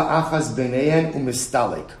ksuva achas b'neihen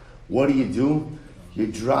umistalik." What do? You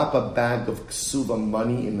drop a bag of ksuva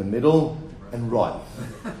money in the middle and run.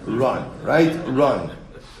 Right? Run.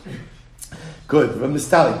 Good. From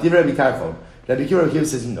Mistalik, Div Rabbi Tarfon. Rabbi Kiva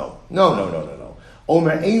says, no.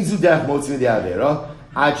 Omer ein zudech motzim de'avera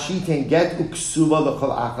ad shiten get uksuva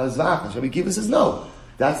l'chol achas v'achas. Rabbi Kiva says, no.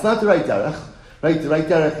 That's not the right derech. Right? The right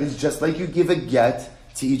derech is just like you give a get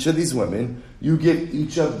to each of these women, you give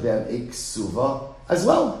each of them a ksuva as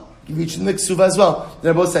well. give each of them the ksuva as well.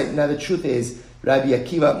 They're both saying, now the truth is, Rabbi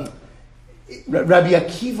Akiva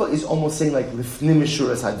is almost saying like, Lifnim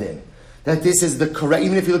Mishuras Hadin. That this is the correct,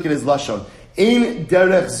 even if you look at his Lashon, Ein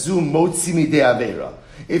derech zu motzi midei aveira.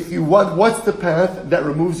 If you want, what's the path that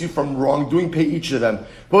removes you from wrongdoing? Pay each of them.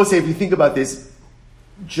 Both say, if you think about this,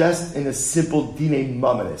 just in a simple Dine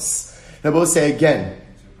Mamonis. Now both say again,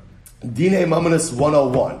 Dine Mamonis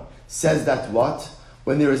 101 says that what?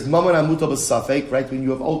 When there is Mamon Amuta B'Safek, right? When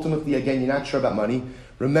you have ultimately, again, you're not sure about money,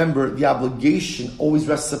 remember, the obligation always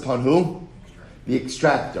rests upon who? The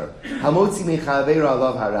extractor. Hamotzi mechaveira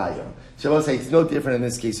alav haraya. Shabbos say it's no different in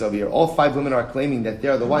this case over here. All 5 women are claiming that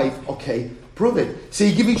they're the wife. Okay, prove it. So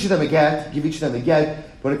you give each of them a get,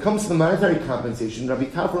 When it comes to the monetary compensation, Rabbi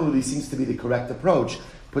Tarfon really seems to be the correct approach.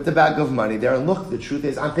 Put the bag of money there and look, the truth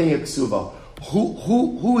is, I'm paying a ksuva.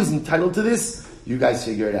 Who is entitled to this? You guys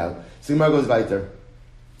figure it out. So Gemara goes weiter.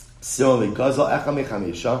 Similarly, Gazal Echa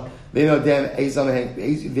Mechamisha, Ve'eniyodem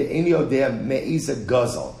Me'iza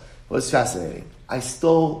Gazal. Well, it's fascinating. I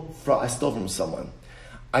stole from someone.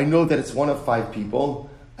 I know that it's one of 5 people.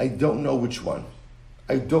 I don't know which one.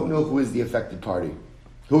 I don't know who is the affected party.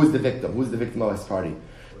 Who is the victim? Who is the victim of this party?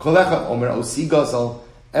 Kolecha Omer Osi Gazal.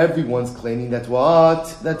 Everyone's claiming that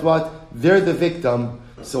what? They're the victim.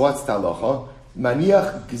 So what's talacha?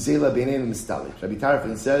 Maniach Gzela Beinen Mistalik. Rabbi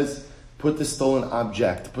Tarfon says, put the stolen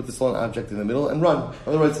object in the middle and run. In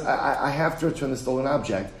other words, I have to return the stolen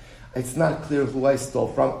object. It's not clear who I stole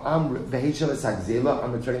from. I'm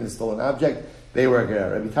returning the stolen object. They were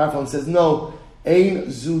here. Rabbi Tarfon says, no. Ein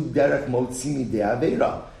zu derech motzimi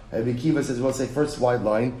de'aveira. Rabbi Kiva says, well, say first wide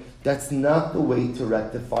line, that's not the way to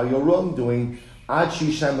rectify your wrongdoing. Ad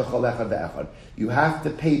shishem b'cholecha ve'echad. You have to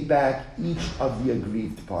pay back each of the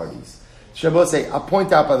aggrieved parties. Shabbos say, I'll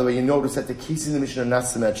point out, by the way, you notice that the cases in the Mishnah are not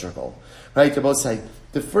symmetrical. Right? Shabbos say,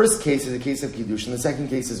 the first case is a case of Kiddush, and the second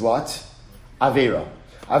case is what? Aveira.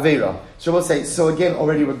 Shabbos say, so again,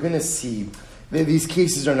 already we're going to see that these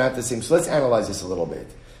cases are not the same. So let's analyze this a little bit.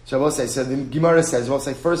 Shabbos say, so the Gemara says, well,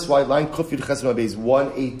 say first wide line, Kuf Yud Ches Mabez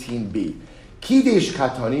 118b. Kiddush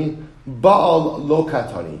katani, Baal lo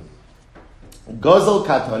katani. Gazal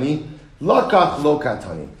katani, Lakach lo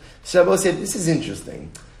katani. Shabbos said, this is interesting.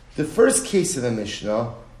 The first case of the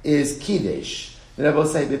Mishnah is Kiddush. The Rebbe will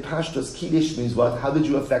say, the Pashtos Kiddush means what? How did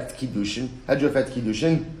you affect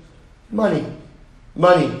Kiddushin? Money.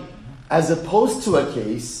 As opposed to a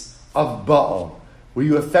case of Baal, where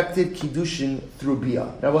you affected Kiddushin through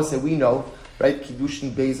Bia. Now we'll say, we know, right?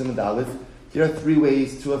 Kiddushin, Beis, and Aleph. There are 3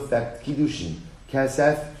 ways to affect Kiddushin.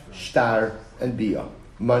 Kesef, Shtar, and Bia.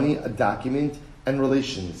 Money, a document, and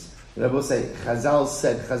relations. The Rebbe will say,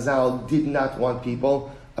 Chazal did not want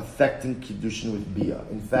people affecting Kiddushin with Bia.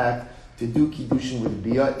 In fact, to do Kiddushin with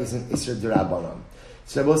Bia is an Isser D'Rabbanan.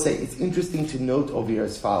 So I will say, it's interesting to note over here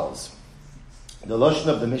as follows. The Lashon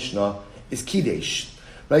of the Mishnah is Kiddush.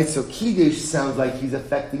 Right? So Kiddush sounds like he's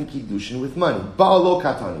affecting Kiddushin with money. Baal lo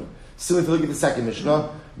katani. So if you look at the second Mishnah,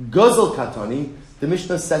 Gazal katani, the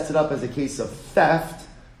Mishnah sets it up as a case of theft.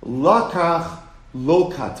 Lakach lo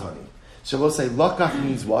katani. So I will say, Lakach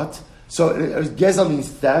means what? So Gezel means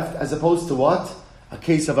theft, as opposed to what? A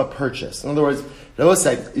case of a purchase. In other words, Rebbe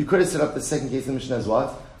said, you could have set up the second case in the Mishnah as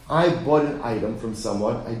what? I bought an item from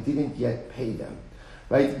someone, I didn't yet pay them.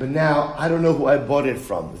 Right? But now, I don't know who I bought it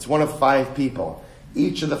from. It's one of 5 people.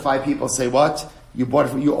 Each of the 5 people say what? You bought it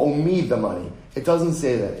from, you owe me the money. It doesn't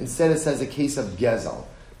say that. Instead it says a case of Gezel.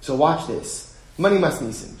 So watch this. Money must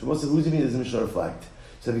nisin. So who's the does the Mishnah reflect?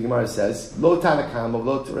 So the Gemara says, Lo Tanakam of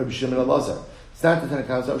Lo Rabbi Shimon Elazar. It's not the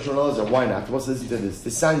Tanakam of Rabbi Shimon Elazar. Why not? What's listening to this? The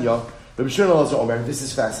Sanya, Rabbi Shimon Elazar Omer, this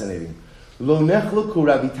is fascinating. Lo nechluku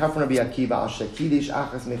Rabbi Tarfon Rabbi Akiva al shekidish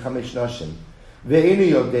achas mechamesh nashim. Ve'enu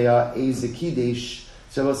yodea eze kiddush.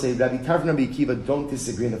 So we'll say, Rabbi Tarfon Rabbi Akiva don't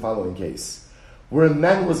disagree in the following case. Where a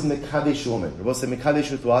man was mekadesh woman. We'll say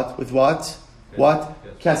mekadesh with what? With what? What?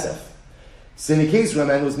 Kesef. So in the case where a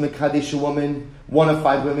man was mekadesh a woman, one of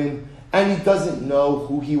 5 women, and he doesn't know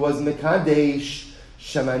who he was mekadesh,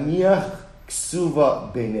 shamaniach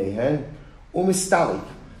ksuva beinehen umistalik.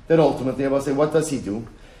 Then ultimately, I will say, what does he do?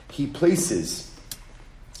 He places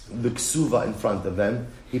the ksuva in front of them.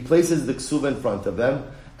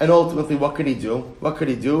 And ultimately, what could he do?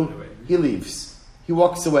 He leaves. He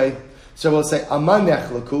walks away. So we'll say, Aman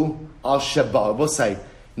nechlaku al sheba. We'll say,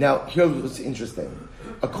 now here's what's interesting.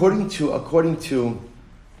 According to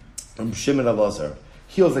Shimon Elazar,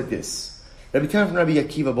 he was like this. Rabbi Tarfon and Rabbi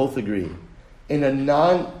Akiva both agree. In a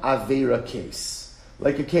non-Aveira case,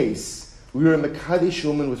 like a case, we were a Mekadesh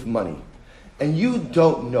woman with money, and you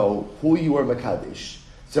don't know who you are Mekadesh.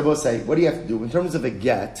 So we'll say, what do you have to do? In terms of a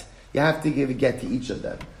get, you have to give a get to each of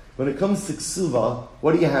them. When it comes to ksuva,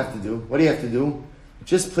 what do you have to do? What do you have to do?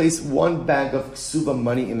 Just place one bag of ksuva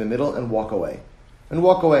money in the middle and walk away.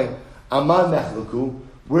 Aman mechluku.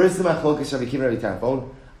 Where's the machlokes Rabbi Kiva Rabbi Tarfon?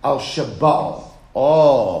 Al Shabal.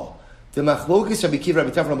 Oh, the machlokes Rabbi Kiva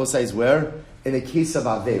Rabbi Tarfon is where? In the case of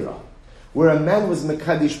Avera, where a man was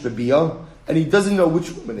mekadish bebiyah and he doesn't know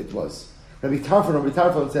which woman it was. Rabbi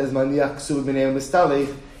Tarfon says, "Maniach ksuva b'nei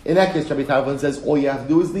mistalech." In that case, Rabbi Tarfon says, all you have to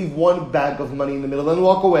do is leave one bag of money in the middle and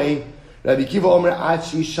walk away. Rabbi Kiva Omer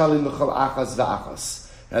Achi Shalim Mechal Achas V'Achas.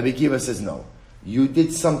 Rabbi Kiva says, no, you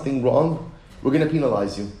did something wrong. We're going to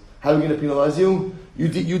penalize you. How are we going to penalize you? You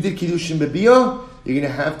did Kiddushin Bebiyah. You're going to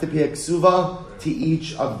have to pay a ksuva to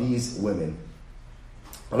each of these women.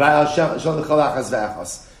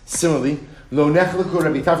 Similarly, Lo Nechleku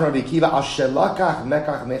Rabbi Tarfon Rabbi Kiva Asher Lakach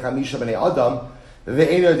Mekach Mechamisha B'nei Adam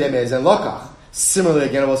Ve'eino Demez and Lakach. Similarly,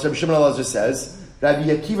 again, what Rabbi Shimon Elazar says, Rabbi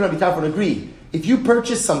Akiva and Rabbi Tarfon agree. If you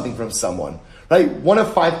purchase something from someone, right, one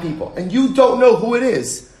of 5 people, and you don't know who it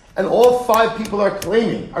is, and all 5 people are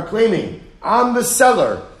claiming, I'm the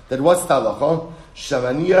seller, then what's the halacha?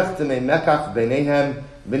 Shamaniach t'nei mekach b'neihem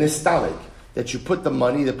v'nistalik. That you put the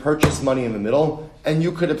money, the purchase money in the middle, and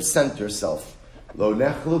you could absent yourself. Lo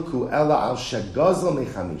nechluku ela al shegazal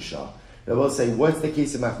mechamisha. They will say, what's the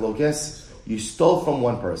case of machlokes? You stole from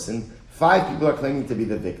one person, 5 people are claiming to be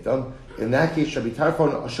the victim. In that case, Rabbi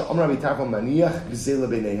Tarfon maniach gzela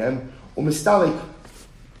b'neihem umistalik.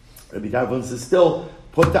 Rabbi Tarfon says, still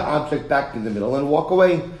put the object back in the middle and walk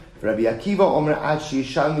away. Rabbi Akiva Omer ad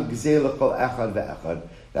sheishanu gzela kol echad ve'echad.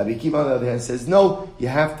 Rabbi Akiva on the other hand says, no, you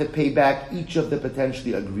have to pay back each of the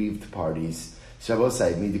potentially aggrieved parties.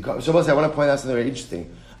 Shabbosai, I want to point out something very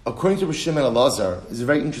interesting. According to Rabbi Shimon Elazar, it's a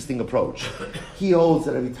very interesting approach. He holds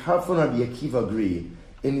that Rabbi Tarfon and Rabbi Akiva agree.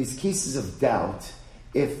 In these cases of doubt,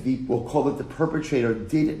 if we'll call it the perpetrator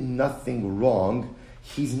did nothing wrong,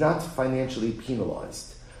 he's not financially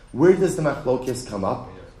penalized. Where does the machlokes come up?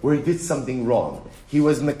 Where he did something wrong. He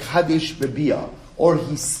was mekadesh bebiyah, or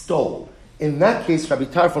he stole. In that case, Rabbi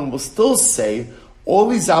Tarfon will still say, all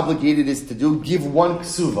he's obligated is to do, give one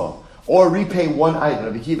ksuva, or repay one item.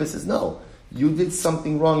 Rabbi Akiva says, no, you did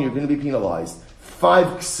something wrong, you're going to be penalized.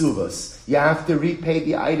 5 ksuvas. You have to repay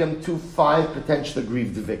the item to 5 potential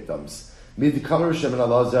aggrieved victims. Midkamer Shimon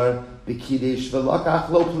Elazar b'kidish v'lakach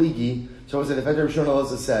lo pligi. So the Federal Shimon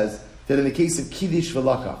Elazar says that in the case of kiddush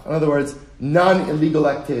v'lakach, in other words, non-illegal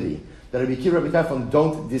activity, that Rabbi Akiva and Rabbi Tarfon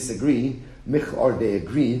don't disagree, or they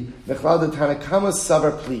agree. Mechlal the Tanakama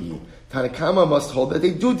savar pligi. Tanakama must hold that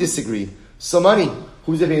they do disagree. So money,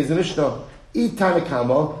 who's it in the Mishnah? Eat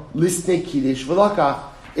Tanakama, listen kiddush v'lakach.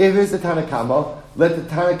 If it's the Tanakama, let the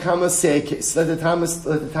Tanakama say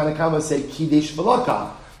kiddush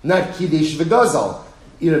v'lakach, not kiddush v'gazal.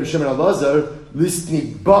 Rabbi Shimon Elazar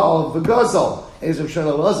listening baal v'gazal. And Rabbi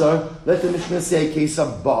Shimon Elazar let the Mishnah say a case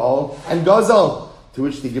of baal and gazal. To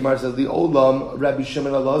which the Gemara says the Olam Rabbi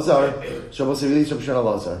Shimon Elazar. Shabbos release Rabbi Shimon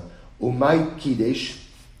Elazar. Umay kiddush.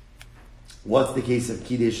 What's the case of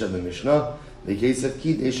kiddush of the Mishnah? The case of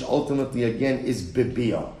kiddush ultimately again is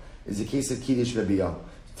bebiyah. Is the case of kiddush bebiyah.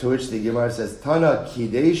 To which the Gemara says, Tana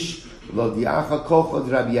Kiddush lo diacha kochod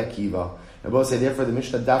Rabbi Akiva. And both say, therefore, the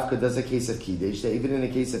Mishnah Dafka does a case of Kiddush. That even in the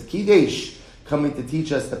case of Kiddush, coming to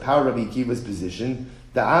teach us the power of Rabbi Akiva's position,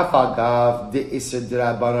 the Afagav de Isser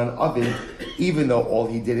D'Rabbanan Avid, even though all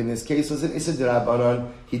he did in this case was an Isser D'Rabbanan,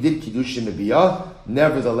 he did Kiddush in Nebiyah.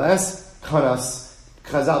 Nevertheless, Kanas,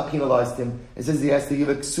 Chazal penalized him. It says he has to give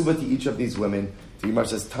a ksuva to each of these women. The Gemara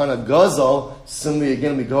says, Tana Gazal, similarly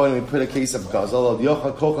again we go and we put a case of Gazal, of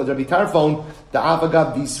Yochad Kochad Rabbi Tarfon, the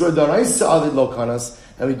Avagav Disur Daraisa Avid Lokanas,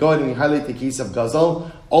 and we go and we highlight the case of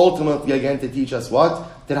Gazal, ultimately again to teach us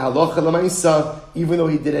what? That Halacha Lamaisa, even though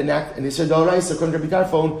he did enact an Isur Daraisa, according to Rabbi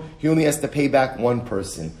Tarfon, he only has to pay back one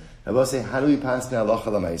person. I will say, how do we pass now Halacha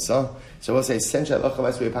Lamaisa? So I will say, essentially Halacha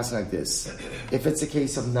Lamaisa we pass like this. If it's a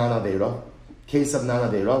case of non-Avera,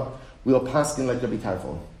 we'll pass in like Rabbi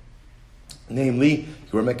Tarfon. Namely, you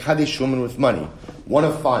were a Mekadesh woman with money. One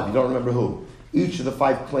of 5, you don't remember who. Each of the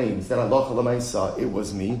 5 claims that halacha l'maisa, it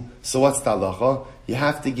was me. So what's the halacha? You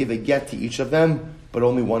have to give a get to each of them, but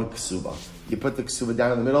only one ksuba. You put the ksuba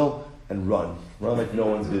down in the middle and run. Run like no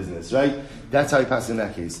one's business, right? That's how you pass in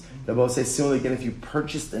that case. The Bible says similarly again, if you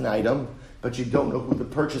purchased an item, but you don't know who the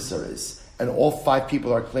purchaser is, and all 5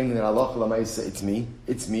 people are claiming that halacha l'maisa,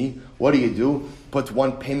 it's me. What do? Put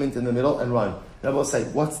one payment in the middle and run. Now we'll say,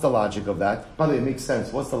 what's the logic of that? By the way, it makes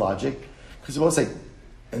sense. What's the logic? Because we'll say,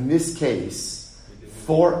 in this case,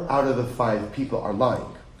 4 out of the 5 people are lying.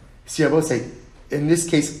 See, I will say, in this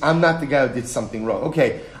case, I'm not the guy who did something wrong.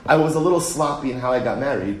 Okay, I was a little sloppy in how I got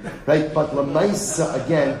married, right? But Lamaisa,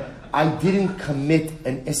 again, I didn't commit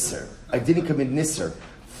an isser. I didn't commit an isser.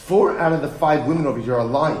 4 out of the 5 women over here are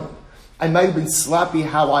lying. I might have been sloppy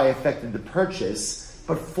how I affected the purchase,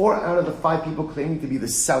 but 4 out of the 5 people claiming to be the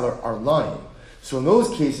seller are lying. So in those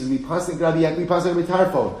cases, we pass the Grabi, we pass the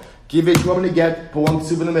Tarfon. Give it 2 women to get, put 1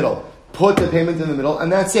 ksub in the middle. Put the payment in the middle,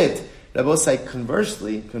 and that's it. Rabbi say,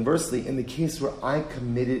 conversely, in the case where I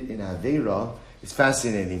committed an Aveira, it's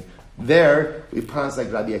fascinating. There, we pass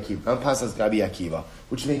like Rabbi Akiva. I'm pass as Rabbi Akiva,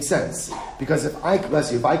 which makes sense. Because if I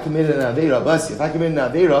committed an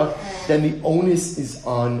Aveira, then the onus is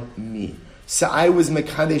on me. So I was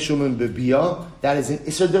Mekadesh Umen Bebiyah, that is an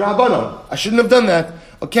Isser D'Rabbanan. I shouldn't have done that.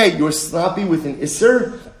 Okay, you're sloppy with an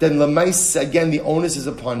Isser, then Lamais, again, the onus is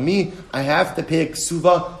upon me. I have to pay a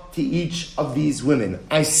ksuva to each of these women.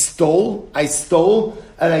 I stole,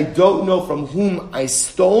 and I don't know from whom I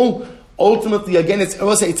stole. Ultimately, again, it's a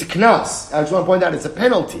knas. I just want to point out, it's a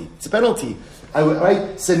penalty.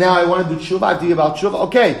 Right? So now I want to do tshuva, I have to give out tshuva.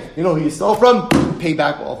 Okay, you know who you stole from? Pay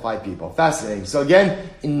back all 5 people. Fascinating. So again,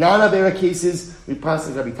 in non-Avera cases, we pass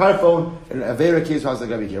the Rabbi Tarfon, and in Avera case, we pass the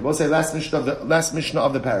Rabbi here. We'll say last Mishnah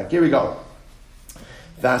of the parak. Here we go.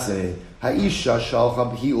 Fascinating. Ha'isha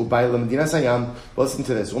shalcha b'hi u'bayla medina sayam. Listen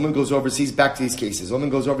to this. Woman goes overseas, back to these cases.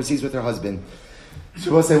 Woman goes overseas with her husband.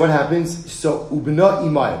 So we'll say, what happens? So, ubna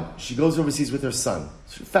imayim. She goes overseas with her son.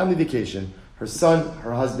 Family vacation. Her son,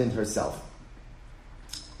 her husband, herself.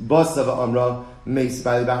 Basava amra meis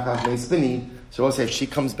ba'li b'achach meis bini. So we'll say, she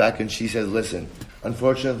comes back and she says, listen,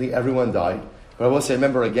 unfortunately everyone died. But I will say,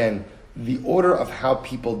 remember again, the order of how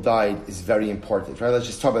people died is very important. Right? Let's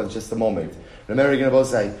just talk about it just a moment. Remember again, I will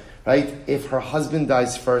say, right? If her husband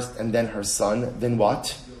dies first and then her son, then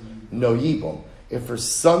what? No yibum. If her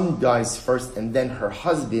son dies first and then her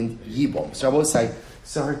husband, yibum. So I will say,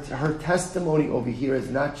 so her testimony over here is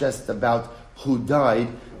not just about who died,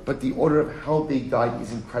 but the order of how they died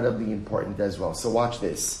is incredibly important as well. So watch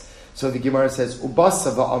this. So the Gemara says,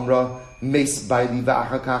 Ubasava amra meis baili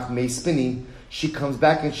va'achakach meis bini. She comes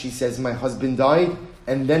back and she says, my husband died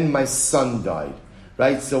and then my son died.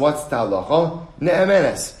 Right? So what's the halacha?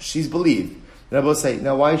 Ne'emenes. She's believed. And I will say,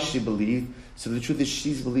 now why is she believed? So the truth is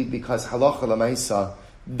she's believed because halacha lamaisa,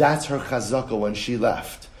 that's her chazaka when she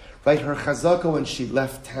left. Right? Her chazaka when she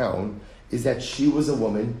left town is that she was a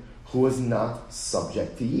woman who was not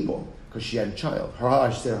subject to yibum because she had a child. Her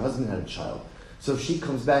husband had a child. So if she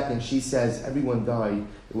comes back and she says, everyone died,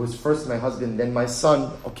 it was first my husband, then my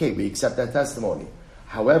son, okay, we accept that testimony.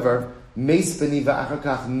 However, meis b'ni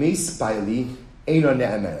va'achakach meis baili eino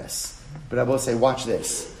ne'emenes. But I will say, watch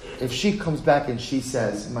this. If she comes back and she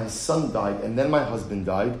says, my son died and then my husband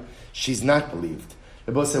died, she's not believed.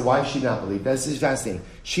 I will say, why is she not believed? This is fascinating.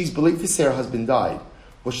 She's believed to say her husband died.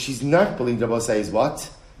 What she's not believed, I will say, is what?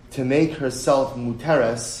 To make herself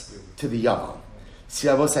muteres to the yavam. See,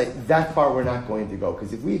 I will say, that far we're not going to go.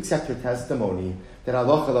 Because if we accept her testimony, that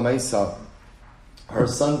halacha l'maisa, her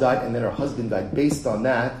son died and then her husband died, based on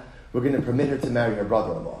that, we're going to permit her to marry her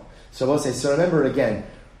brother-in-law. So I will say, so remember again,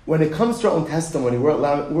 when it comes to her own testimony, we're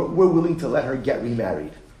willing to let her get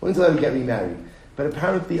remarried. But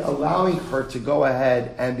apparently allowing her to go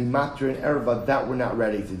ahead and be matur and erva, that we're not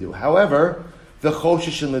ready to do. However, the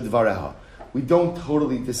choshesh in lidvareha, we don't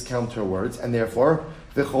totally discount her words, and therefore,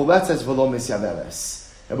 the cholet says v'lo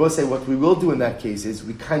misyaveres. I will say what we will do in that case is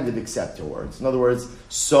we kind of accept her words. In other words,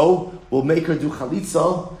 so we'll make her do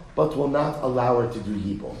chalitza, but we'll not allow her to do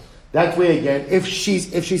yibum. That way again, if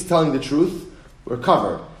she's telling the truth, we're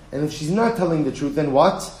covered. And if she's not telling the truth, then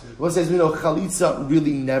what? Well, says, chalitza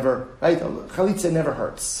really never, right? Chalitza never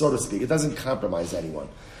hurts, so to speak. It doesn't compromise anyone.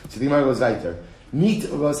 So the Gemara goes weiter.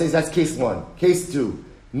 Says that's case 1. Case 2.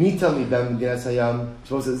 Nita midam dinas hayam.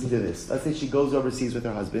 Supposed to listen to this. Let's say she goes overseas with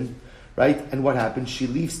her husband, right? And what happens? She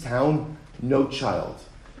leaves town, no child.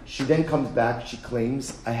 She then comes back, she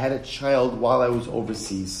claims, I had a child while I was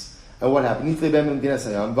overseas. And what happened? Nita midam dinas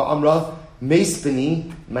hayam. Va'amra meis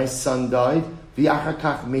b'ni, my son died.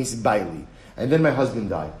 V'achakach meis baili. And then my husband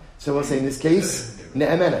died. So we'll say in this case,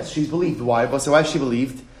 ne'emenes. She's believed. Why? Well, so why is she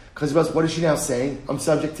believed? Because what is she now saying? I'm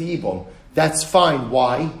subject to yibum. That's fine.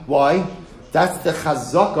 Why? That's the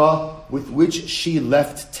chazaka with which she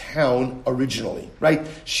left town originally, right?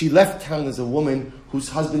 She left town as a woman whose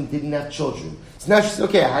husband didn't have children. So now she says,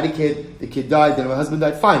 okay, I had a kid, the kid died, then my husband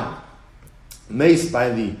died, fine. Meis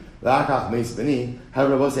baili, la'achach meis b'ni.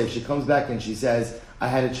 However, I will say, if she comes back and she says, I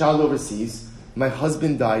had a child overseas, my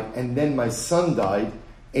husband died, and then my son died,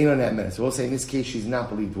 ain't on that minute. So we'll say in this case she's not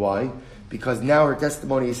believed. Why? Because now her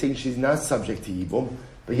testimony is saying she's not subject to yibum,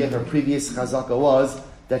 but yet her previous chazaka was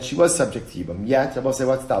that she was subject to yibum. Yet, I will say,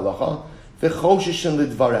 what's the halacha? V'choshishin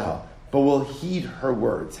lidvareha. But we'll heed her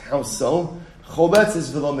words. How so? Chobetz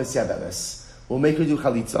is v'lo mesyabemes. We'll make her do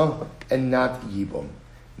chalitza and not yibum.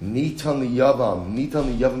 Nitan liyavam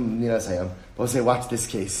minas hayam. But we'll say, watch this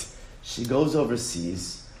case. She goes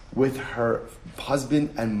overseas with her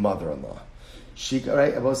husband and mother-in-law.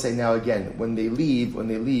 Right? I will say now again, when they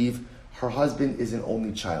leave, her husband is an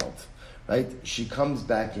only child. Right? She comes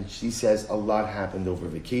back and she says, a lot happened over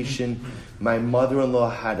vacation. My mother-in-law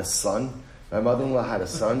had a son.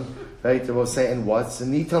 Right? I will say, and what?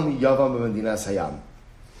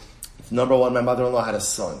 Number one, my mother-in-law had a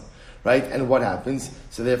son. Right? And what happens?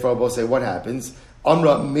 So therefore I will say, what happens?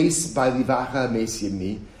 Amra meis by livacha meis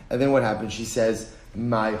yivmi. And then what happens? She says,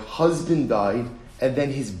 my husband died, and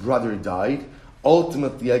then his brother died.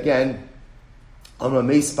 Ultimately, again, Amra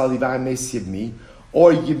meis by livacha meis yivmi.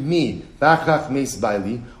 Or yivmi, vachach meis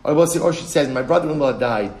baili. Or she says, my brother-in-law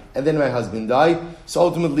died, and then my husband died. So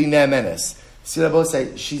ultimately, ne'emenes. So Rabbi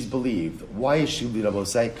say, she's believed. Why is she believed, Rabbi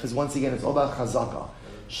say? Because once again, it's all about chazakah.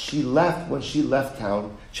 When she left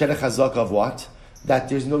town, she had a chazakah of what? That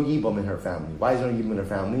there's no yibum in her family. Why is there no yibum in her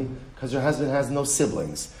family? Because her husband has no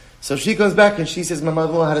siblings. So she comes back and she says, my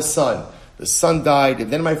mother-in-law had a son. The son died,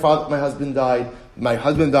 and then my husband died. My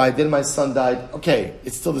husband died, then my son died. Okay,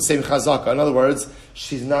 it's still the same chazakah. In other words,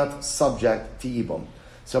 she's not subject to yibum.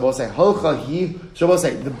 So I will say,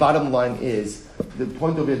 the bottom line is, the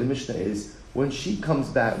point over here, the Mishnah is, when she comes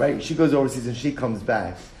back, right? She goes overseas and she comes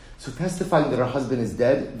back. So testifying that her husband is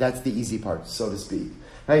dead, that's the easy part, so to speak.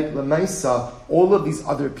 Right? Lamaisa, all of these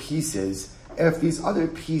other pieces, if these other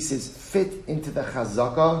pieces fit into the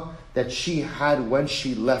chazakah that she had when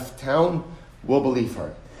she left town, we'll believe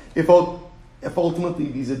her. If ultimately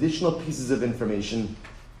these additional pieces of information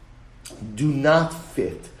do not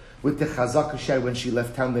fit with the chazakah she had when she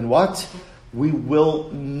left town, then what? We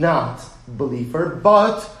will not believe her,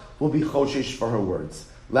 but we'll be choshesh for her words.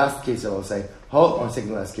 Last case I will say, or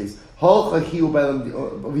second last case, let's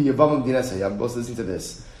listen to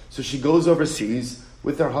this. So she goes overseas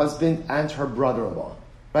with her husband and her brother-in-law,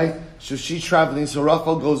 right? So she's traveling, so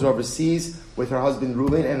Rachel goes overseas with her husband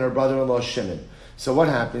Reuven and her brother-in-law Shimon. So what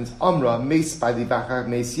happens? Amra, meis by the bachar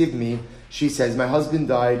meis yivmi, she says, my husband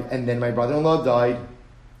died and then my brother-in-law died,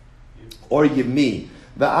 or yivmi,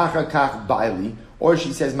 va'achar kach baili, or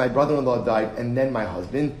she says, my brother-in-law died and then my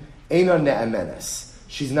husband, eina ne'emenes.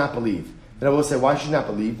 She's not believed. Then I will say, why she's not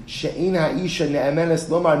believed? She'ina isha ne'emenes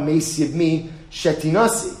lomar meis yivmi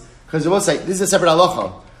shetinasi. Because I will say, this is a separate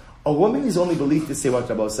halacha. A woman is only believed to say what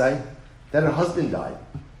I will say, that her husband died.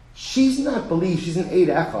 She's not believed, she's an Eid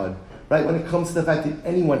Echad, right, when it comes to the fact that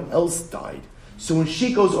anyone else died. So when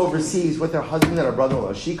she goes overseas with her husband and her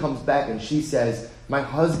brother-in-law, she comes back and she says, my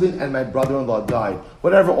husband and my brother-in-law died.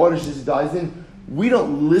 Whatever order she dies in, we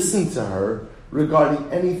don't listen to her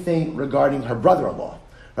regarding anything regarding her brother-in-law.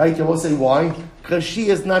 Right? You will say, why? Because she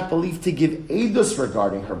is not believed to give edus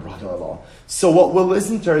regarding her brother-in-law. So what we'll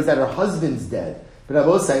listen to her is that her husband's dead. But I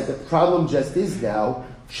will say, the problem just is now,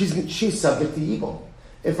 she's subject to evil.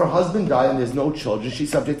 If her husband died and there's no children,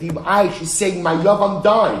 she's subject to evil. She's saying, my yavam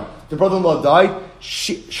died. The brother-in-law died.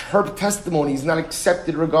 Her testimony is not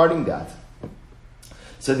accepted regarding that.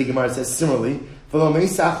 So the Gemara says, similarly,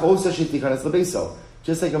 just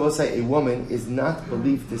like I will say, a woman is not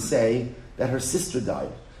believed to say that her sister died.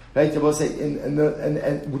 Right? I will say,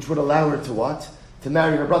 and which would allow her to what? To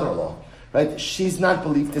marry her brother-in-law. Right? She's not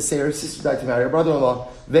believed to say her sister died to marry her brother-in-law.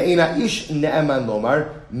 Ve'ena ish ne'eman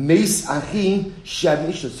lomar meis achi shad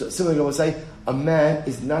isha. Similarly, I will say, a man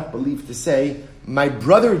is not believed to say, my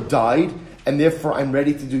brother died, and therefore I'm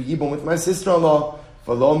ready to do yibum with my sister-in-law.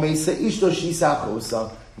 V'lo meisa ishto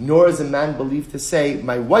shisachosa. Nor is a man believed to say,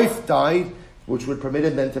 my wife died, which would permit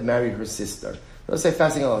him then to marry her sister. Let's say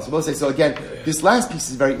fasting Allah. So we'll say, so again, this last piece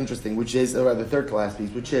is very interesting, which is, or the third to last piece,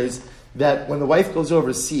 which is that when the wife goes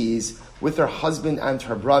overseas with her husband and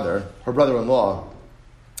her brother-in-law,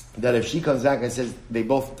 that if she comes back and says they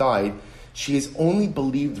both died, she is only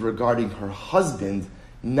believed regarding her husband,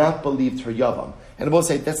 not believed her yavam. And I will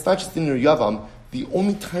say, that's not just in her yavam. The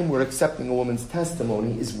only time we're accepting a woman's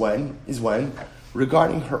testimony is when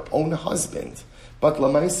regarding her own husband. But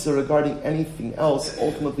Lamaisa, regarding anything else,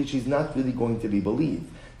 ultimately she's not really going to be believed.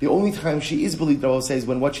 The only time she is believed, I will say, is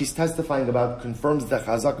when what she's testifying about confirms the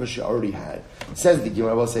chazakah she already had. Says the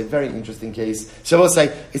Gemara, I will say, very interesting case. So I will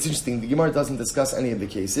say, it's interesting, the Gemara doesn't discuss any of the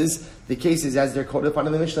cases. The cases, as they're quoted upon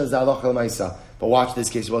in the Mishnah, is Zalach el-Maisa. But watch this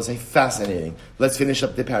case, I will say, fascinating. Let's finish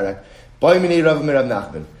up the parak. I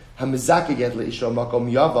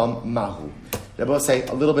will say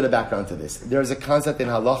a little bit of background to this. There is a concept in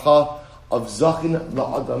halacha of zachin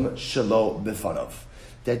la'adam shelo b'fanav,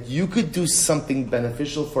 that you could do something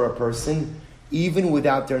beneficial for a person even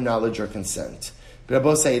without their knowledge or consent. But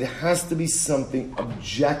Rabbi say it has to be something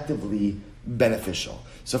objectively beneficial.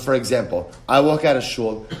 So for example, I walk out of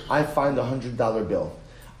shul, I find a $100 bill.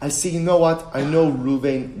 I say, you know what? I know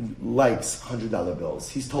Ruvain likes $100 bills.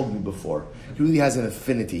 He's told me before. He really has an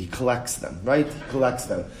affinity. He collects them, right? He collects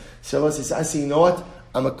them. So I say, you know what?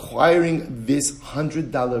 I'm acquiring this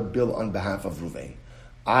 $100 bill on behalf of Ruvain.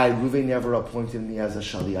 Ruvain never appointed me as a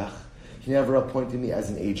shaliach. He never appointed me as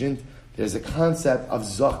an agent. There's a concept of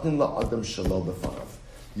Zachin la'adam shelo b'fanav.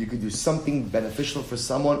 You could do something beneficial for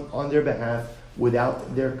someone on their behalf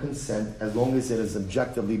without their consent, as long as it is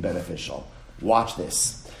objectively beneficial. Watch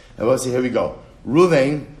this. And we'll see, here we go.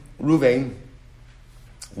 Ruvain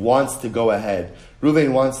wants to go ahead.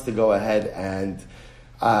 And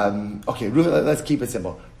Ruvain, let's keep it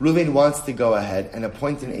simple. Ruvain wants to go ahead and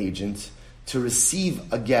appoint an agent to receive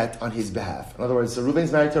a get on his behalf. In other words, so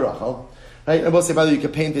Ruvain's married to Rachel, right? And we'll say, by the way, you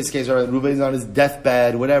could paint this case, right? Ruvain's on his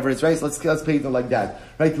deathbed, whatever it's, right? So let's paint it like that,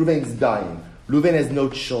 right? Ruvain's dying. Ruvain has no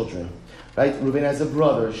children, right? Ruvain has a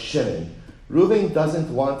brother, Shimon. Ruvain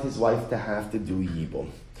doesn't want his wife to have to do yibum.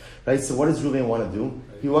 Right, so what does Ruvain want to do?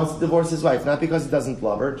 He wants to divorce his wife, not because he doesn't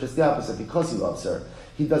love her, just the opposite, because he loves her.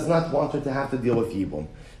 He does not want her to have to deal with Yibum.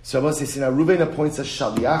 So Rabbi says, now Ruvain appoints a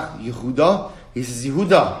Shaliach, Yehuda. He says,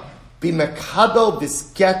 Yehuda, be mekabel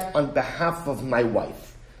this get on behalf of my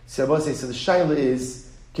wife. So Rabbi says, so the shaila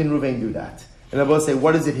is, can Ruvain do that? And Rabbi say,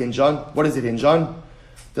 what does it hinge on?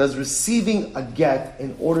 Does receiving a get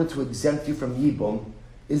in order to exempt you from Yibum,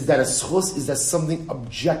 is that a schus, is that something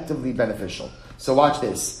objectively beneficial? So watch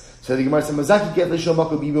this. So the Gemara says, "Mazaki get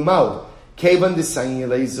l'shomako b'ibumau kevan d'sayin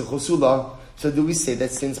le'izchosula." So do we say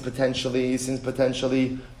that since potentially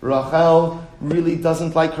Rachel really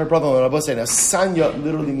doesn't like her brother-in-law? Rabbi say now sanya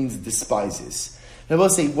literally means despises. Rabbi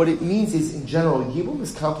say what it means is in general Yibum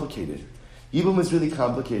is complicated. Yibum is really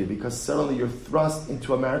complicated because suddenly you're thrust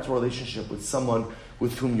into a marital relationship with someone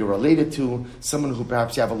with whom you're related to, someone who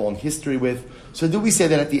perhaps you have a long history with. So do we say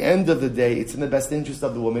that at the end of the day, it's in the best interest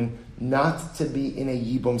of the woman not to be in a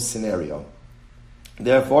Yibum scenario?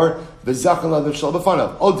 Therefore, therefore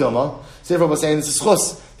saying this is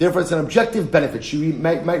chus. Therefore, it's an objective benefit. She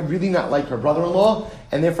might really not like her brother-in-law,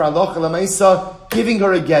 and therefore, Allah Lamaisa, giving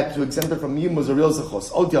her a get to exempt her from Yibum was a real zechus.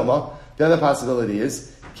 Odilma, the other possibility is,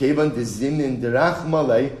 Kevan dezimnin derach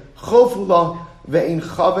malay chofula.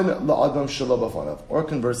 Or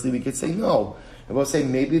conversely, we could say no. And we'll say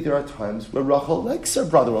maybe there are times where Rachel likes her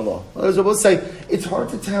brother-in-law. Others will say it's hard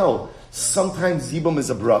to tell. Sometimes Yibum is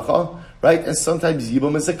a bracha, right? And sometimes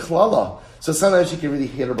Yibum is a klala. So sometimes she can really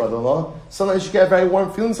hate her brother-in-law. Sometimes she can have very warm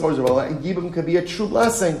feelings towards her brother-in-law. And Yibum could be a true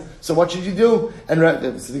blessing. So what should you do? And we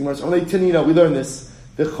learn this.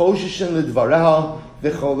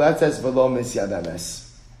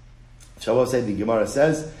 Shabbos said, the Gemara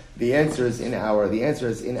says, the answer is in our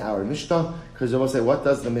Mishnah, because Shabbos said, what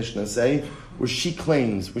does the Mishnah say? Where she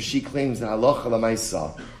claims that halacha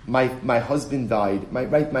l'maisa, my husband died,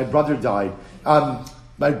 my brother died,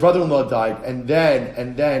 my brother-in-law died, and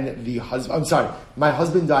then the husband, my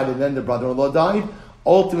husband died and then the brother-in-law died.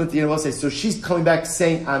 Ultimately, Shabbos says, so she's coming back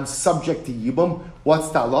saying, I'm subject to Yibum. What's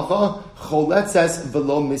the halacha? Cholet says,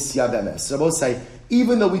 v'lo misyav emes. Shabbos say,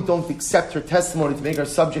 even though we don't accept her testimony to make her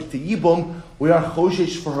subject to Yibum, we are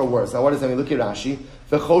choshesh for her words. Now what does that mean? Look at Rashi.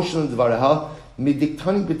 V'choshen d'vareha,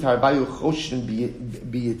 midiktani b'tarbayu choshen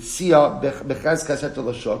b'yitzia b'chezkas etel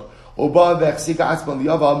l'shok, oba v'echsika atzman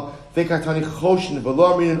liyavam, v'katani choshen v'lo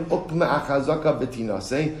amrin ukma achazaka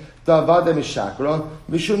b'tinase, davada mishakra,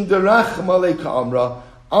 mishum derach malei ka'amra,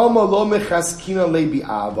 alma lo mechaskina le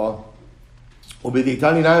bi'ava. We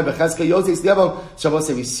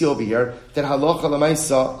see over here that halacha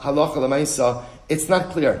l'maisa, it's not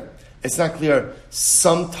clear.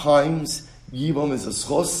 Sometimes Yibum is a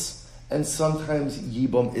schos, and sometimes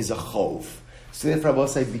Yibum is a chov. So therefore I will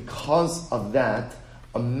say, because of that,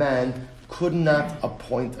 a man could not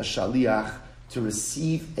appoint a shaliach to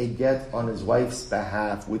receive a get on his wife's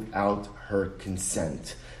behalf without her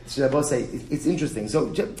consent. So I will say, it's interesting.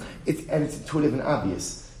 So it's intuitive and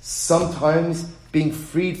obvious. Sometimes being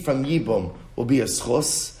freed from Yibum will be a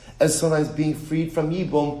schos, and sometimes being freed from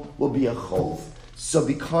Yibum will be a chov. So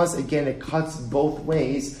because, again, it cuts both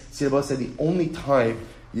ways, Sirabah said the only time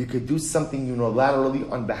you could do something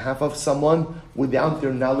unilaterally on behalf of someone without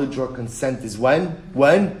their knowledge or consent is when?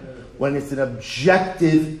 When it's an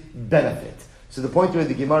objective benefit. So the point where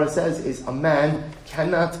the Gemara says is a man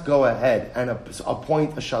cannot go ahead and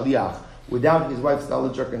appoint a shaliach without his wife's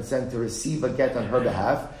knowledge or consent to receive a get on her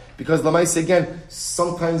behalf, because Lamais, again,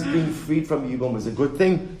 sometimes being freed from Yibum is a good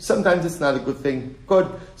thing, sometimes it's not a good thing. Good.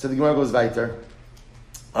 So the Gemara goes weiter.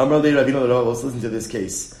 Amar le Ravina, let's listen to this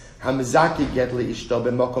case. Hamizaki get le ishto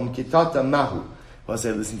b'makom kitata mahu Well, I'll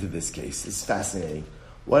say, listen to this case. It's fascinating.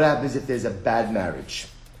 What happens if there's a bad marriage?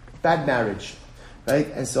 Bad marriage, right?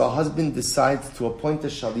 And so a husband decides to appoint a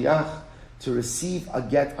shaliach to receive a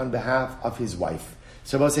get on behalf of his wife.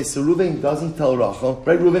 So I'll say, so Reuven doesn't tell Rachel,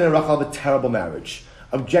 right? Reuven and Rachel have a terrible marriage.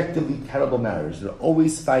 Objectively terrible marriage. They're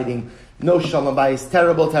always fighting. No shalom bayis.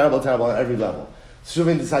 Terrible on every level. So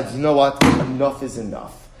Reuven decides, you know what? Enough is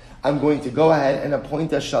enough. I'm going to go ahead and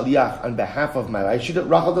appoint a shaliach on behalf of my wife.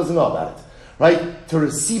 Rachel doesn't know about it, right? To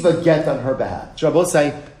receive a get on her behalf. So Rabbi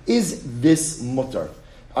say, is this mutter?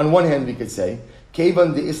 On one hand, we could say,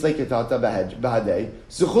 Kevan de islay ketata bahadei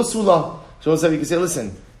zuchusula. So we could say,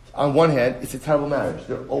 listen, on one hand, it's a terrible marriage.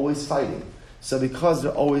 They're always fighting. So because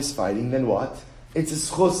they're always fighting, then what? It's a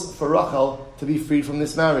schus for Rachel to be freed from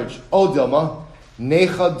this marriage. O Dilma,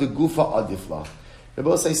 necha de gufa adifla. They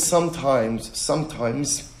both say sometimes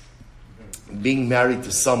being married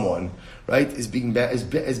to someone, right, is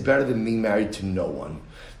better than being married to no one.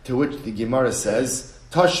 To which the Gemara says,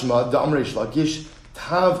 Tashma da Amrish Lakish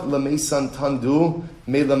tav lameisan tandu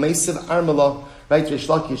me lameisav armala. Right, Rish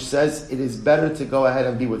Lakish says it is better to go ahead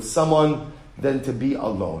and be with someone than to be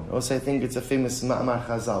alone. Also, I think it's a famous Ma'amar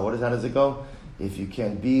Chazal. How does it go? If you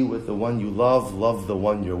can't be with the one you love the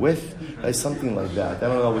one you're with. Right? Something like that. I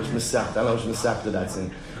don't know which Masechta that's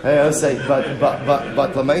in. I will say, but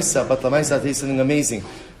Lamaisa, I'll tell you something amazing.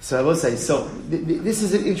 So I will say, this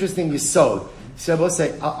is an interesting yesod. So I will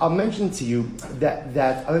say, I'll mention to you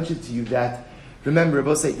that, remember, I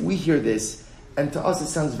will say, we hear this, and to us it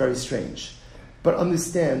sounds very strange. But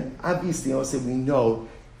understand, obviously, I will say, we know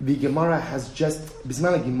the Gemara has just,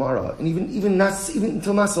 Bismillah Gemara, and even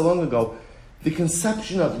until not so long ago, the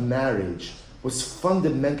conception of marriage was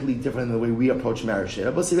fundamentally different than the way we approach marriage today. I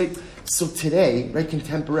will say, right, so today, right,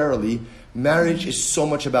 contemporarily, marriage is so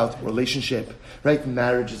much about relationship, right?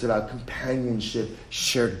 Marriage is about companionship,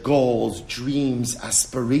 shared goals, dreams,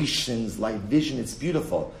 aspirations, life vision. It's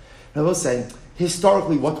beautiful. And I will say,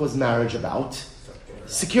 historically, what was marriage about?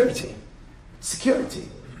 Security.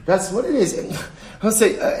 That's what it is. I'll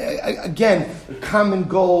say, again, common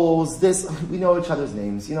goals, this, we know each other's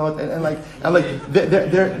names, you know,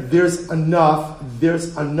 there's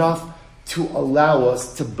enough to allow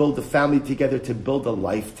us to build a family together, to build a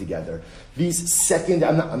life together.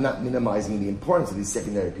 I'm not minimizing the importance of these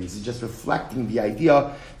secondary pieces, just reflecting the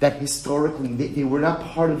idea that historically they were not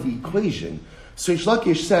part of the equation. So Rish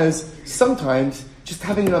Lakish says, sometimes just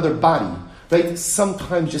having another body, right?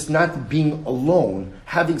 Sometimes just not being alone,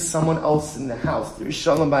 having someone else in the house. There is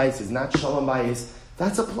shalom bayis, there's not shalom bayis.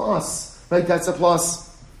 That's a plus, right? That's a plus.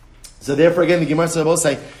 So therefore, again, the Gemara will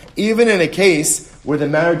say, even in a case where the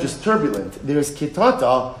marriage is turbulent, there's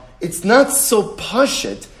kitata, it's not so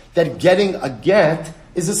pashit that getting a get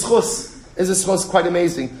is a schus. Quite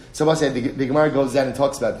amazing. So I'll say, the Gemara goes down and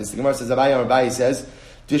talks about this. The Gemara says, Abayi says,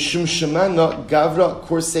 Dishum shemana gavra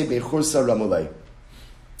kurse bechursa ramulei.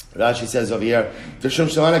 Rashi says over here, Dishum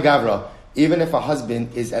shemana gavra, even if a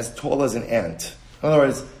husband is as tall as an ant. In other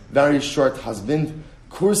words, very short husband,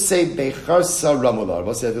 kurse becharsa ramula.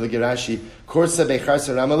 We'll say, if you look at Rashi, kurse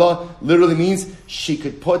becharsa ramula literally means she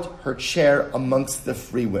could put her chair amongst the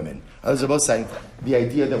free women. Others are both saying the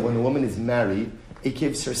idea that when a woman is married, it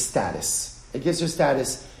gives her status.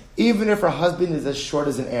 Even if her husband is as short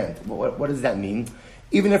as an ant. What does that mean?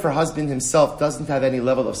 Even if her husband himself doesn't have any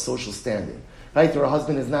level of social standing, right? Or her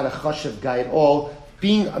husband is not a chashav guy at all,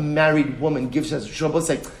 being a married woman gives us trouble. It's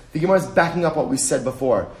like the Gemara is backing up what we said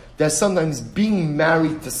before. That sometimes being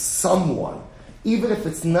married to someone, even if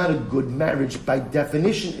it's not a good marriage, by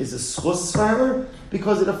definition is a schus for her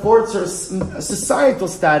because it affords her a societal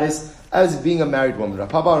status as being a married woman.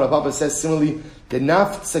 Rapapa says similarly, the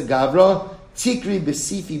nafza gavra tikri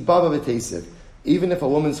besifi baba v'tesiv. Even if a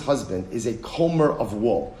woman's husband is a comber of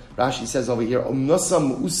wool. Rashi says over here, so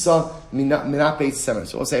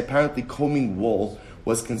we'll say apparently combing wool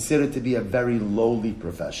was considered to be a very lowly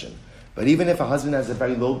profession. But even if a husband has a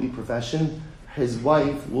very lowly profession, his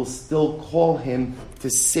wife will still call him to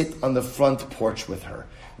sit on the front porch with her.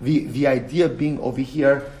 The idea being over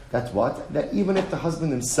here, that even if the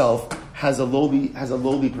husband himself has a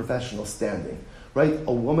lowly professional standing, right?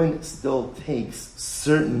 A woman still takes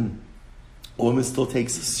certain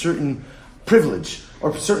privilege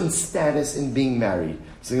or certain status in being married.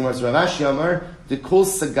 So the Gemara says, Rav Ashi Amar, the kol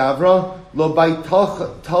sagavra lo bay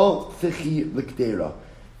tal fichi likdera.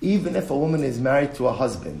 Even if a woman is married to a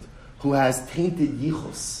husband who has tainted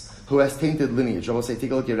yichus, who has tainted lineage, I will say,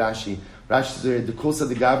 take a look at Rashi. Rashi says, the kol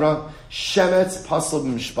sagavra shemetz pasol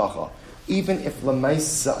b'mishpacha. Even if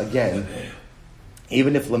lemaisa again,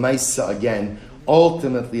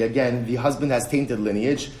 ultimately, again, the husband has tainted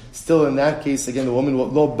lineage. Still, in that case, again, the woman will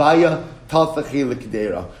lo baya talfachi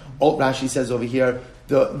l'kedera. Rashi says over here,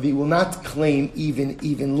 they will not claim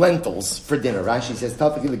even lentils for dinner. Rashi says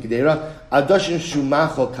talfachi l'kedera adashin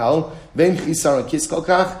shumachol kal vein chisaron kiskol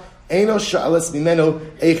kach eno sha'alas mimeno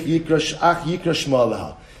eich yikrash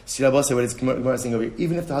shmalaha. See, Rabbi say what it's Gemara saying over here.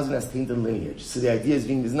 Even if the husband has tainted lineage, so the idea is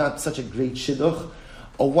being there's not such a great shidduch.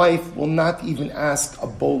 A wife will not even ask a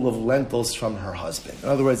bowl of lentils from her husband. In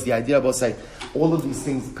other words, the idea about say all of these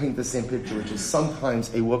things paint the same picture, which is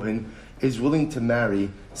sometimes a woman is willing to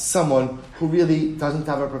marry someone who really doesn't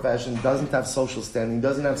have a profession, doesn't have social standing,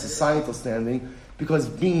 doesn't have societal standing, because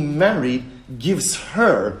being married gives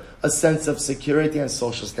her a sense of security and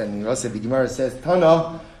social standing. The Gemara says,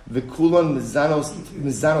 Tana, v'kulon mizanos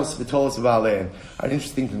v'tolos v'alein. An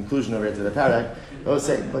interesting conclusion over here to the parak.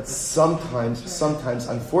 But sometimes,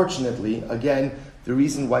 unfortunately, again, the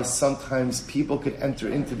reason why sometimes people could enter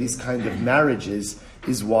into these kind of marriages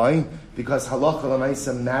is why? Because halacha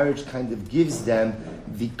l'maisa, marriage kind of gives them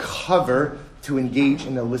the cover to engage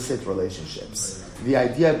in illicit relationships. The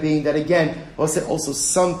idea being that, again, also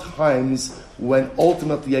sometimes when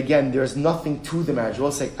ultimately, again, there's nothing to the marriage. I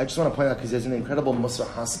just want to point out, because there's an incredible Musar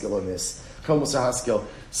Haskell in this.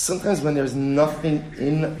 Sometimes when there's nothing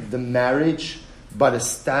in the marriage but a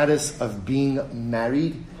status of being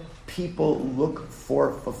married, people look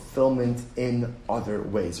for fulfillment in other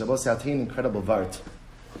ways. Rabbi say, I'll tell you an incredible vart.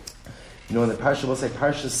 In the parsha, we'll say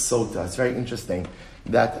Parsha Sota. It's very interesting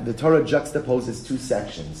that the Torah juxtaposes two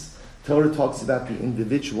sections. Torah talks about the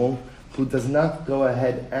individual who does not go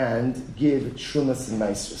ahead and give Trumas and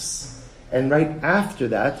Maisrus. And right after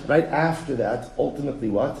that, ultimately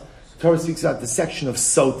what? Torah speaks about the section of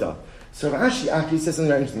Sota. So Rashi actually says something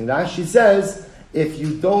very interesting. Rashi says, if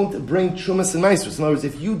you don't bring Trumas and Maisrus, in other words,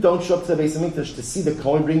 if you don't show up to the Beis HaMikdash to see the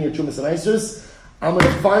Kohen bring your Trumas and Maisrus, I'm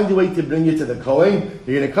going to find a way to bring you to the Kohen.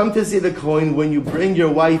 You're going to come to see the Kohen when you bring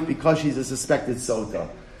your wife because she's a suspected Sota.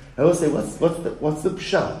 I will say, what's the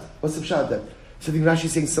pshat? What's the pshat there? So I think Rashi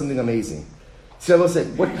is saying something amazing. So I will say,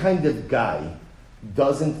 what kind of guy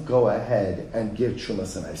doesn't go ahead and give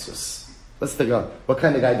Trumas and Maisrus? Let's think about what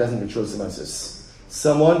kind of guy doesn't give Trumas and Maisrus?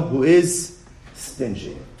 Someone who is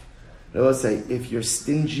stingy. I will say, if you're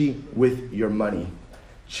stingy with your money,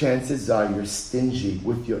 chances are you're stingy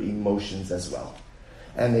with your emotions as well.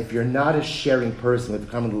 And if you're not a sharing person with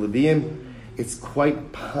the common Levium, it's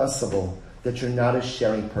quite possible that you're not a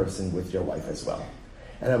sharing person with your wife as well.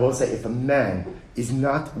 And I will say, if a man is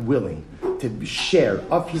not willing to share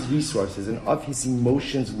of his resources and of his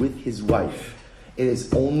emotions with his wife, it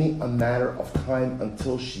is only a matter of time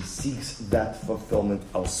until she seeks that fulfillment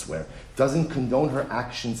elsewhere. Doesn't condone her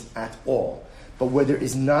actions at all. But where there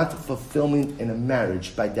is not fulfillment in a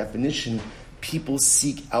marriage, by definition, people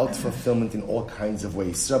seek out fulfillment in all kinds of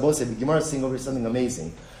ways. So Rabbi said, the Gemara is saying over something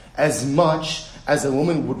amazing. As much as a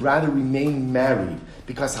woman would rather remain married,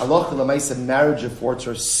 because halacha l'maisa, marriage affords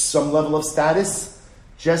her some level of status,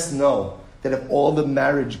 just know that if all the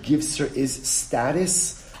marriage gives her is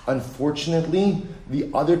status, unfortunately, the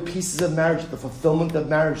other pieces of marriage, the fulfillment of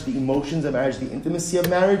marriage, the emotions of marriage, the intimacy of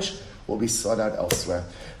marriage, will be sought out elsewhere.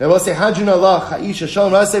 Now we'll say, Hadjun Allah, Ha'isha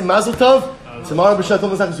Shalom, I'll say, Mazel Tov. Tomorrow, B'Shat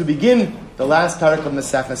Tov Masachas, we begin the last parak of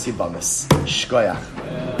Masechas Yibamis. Shkoyach.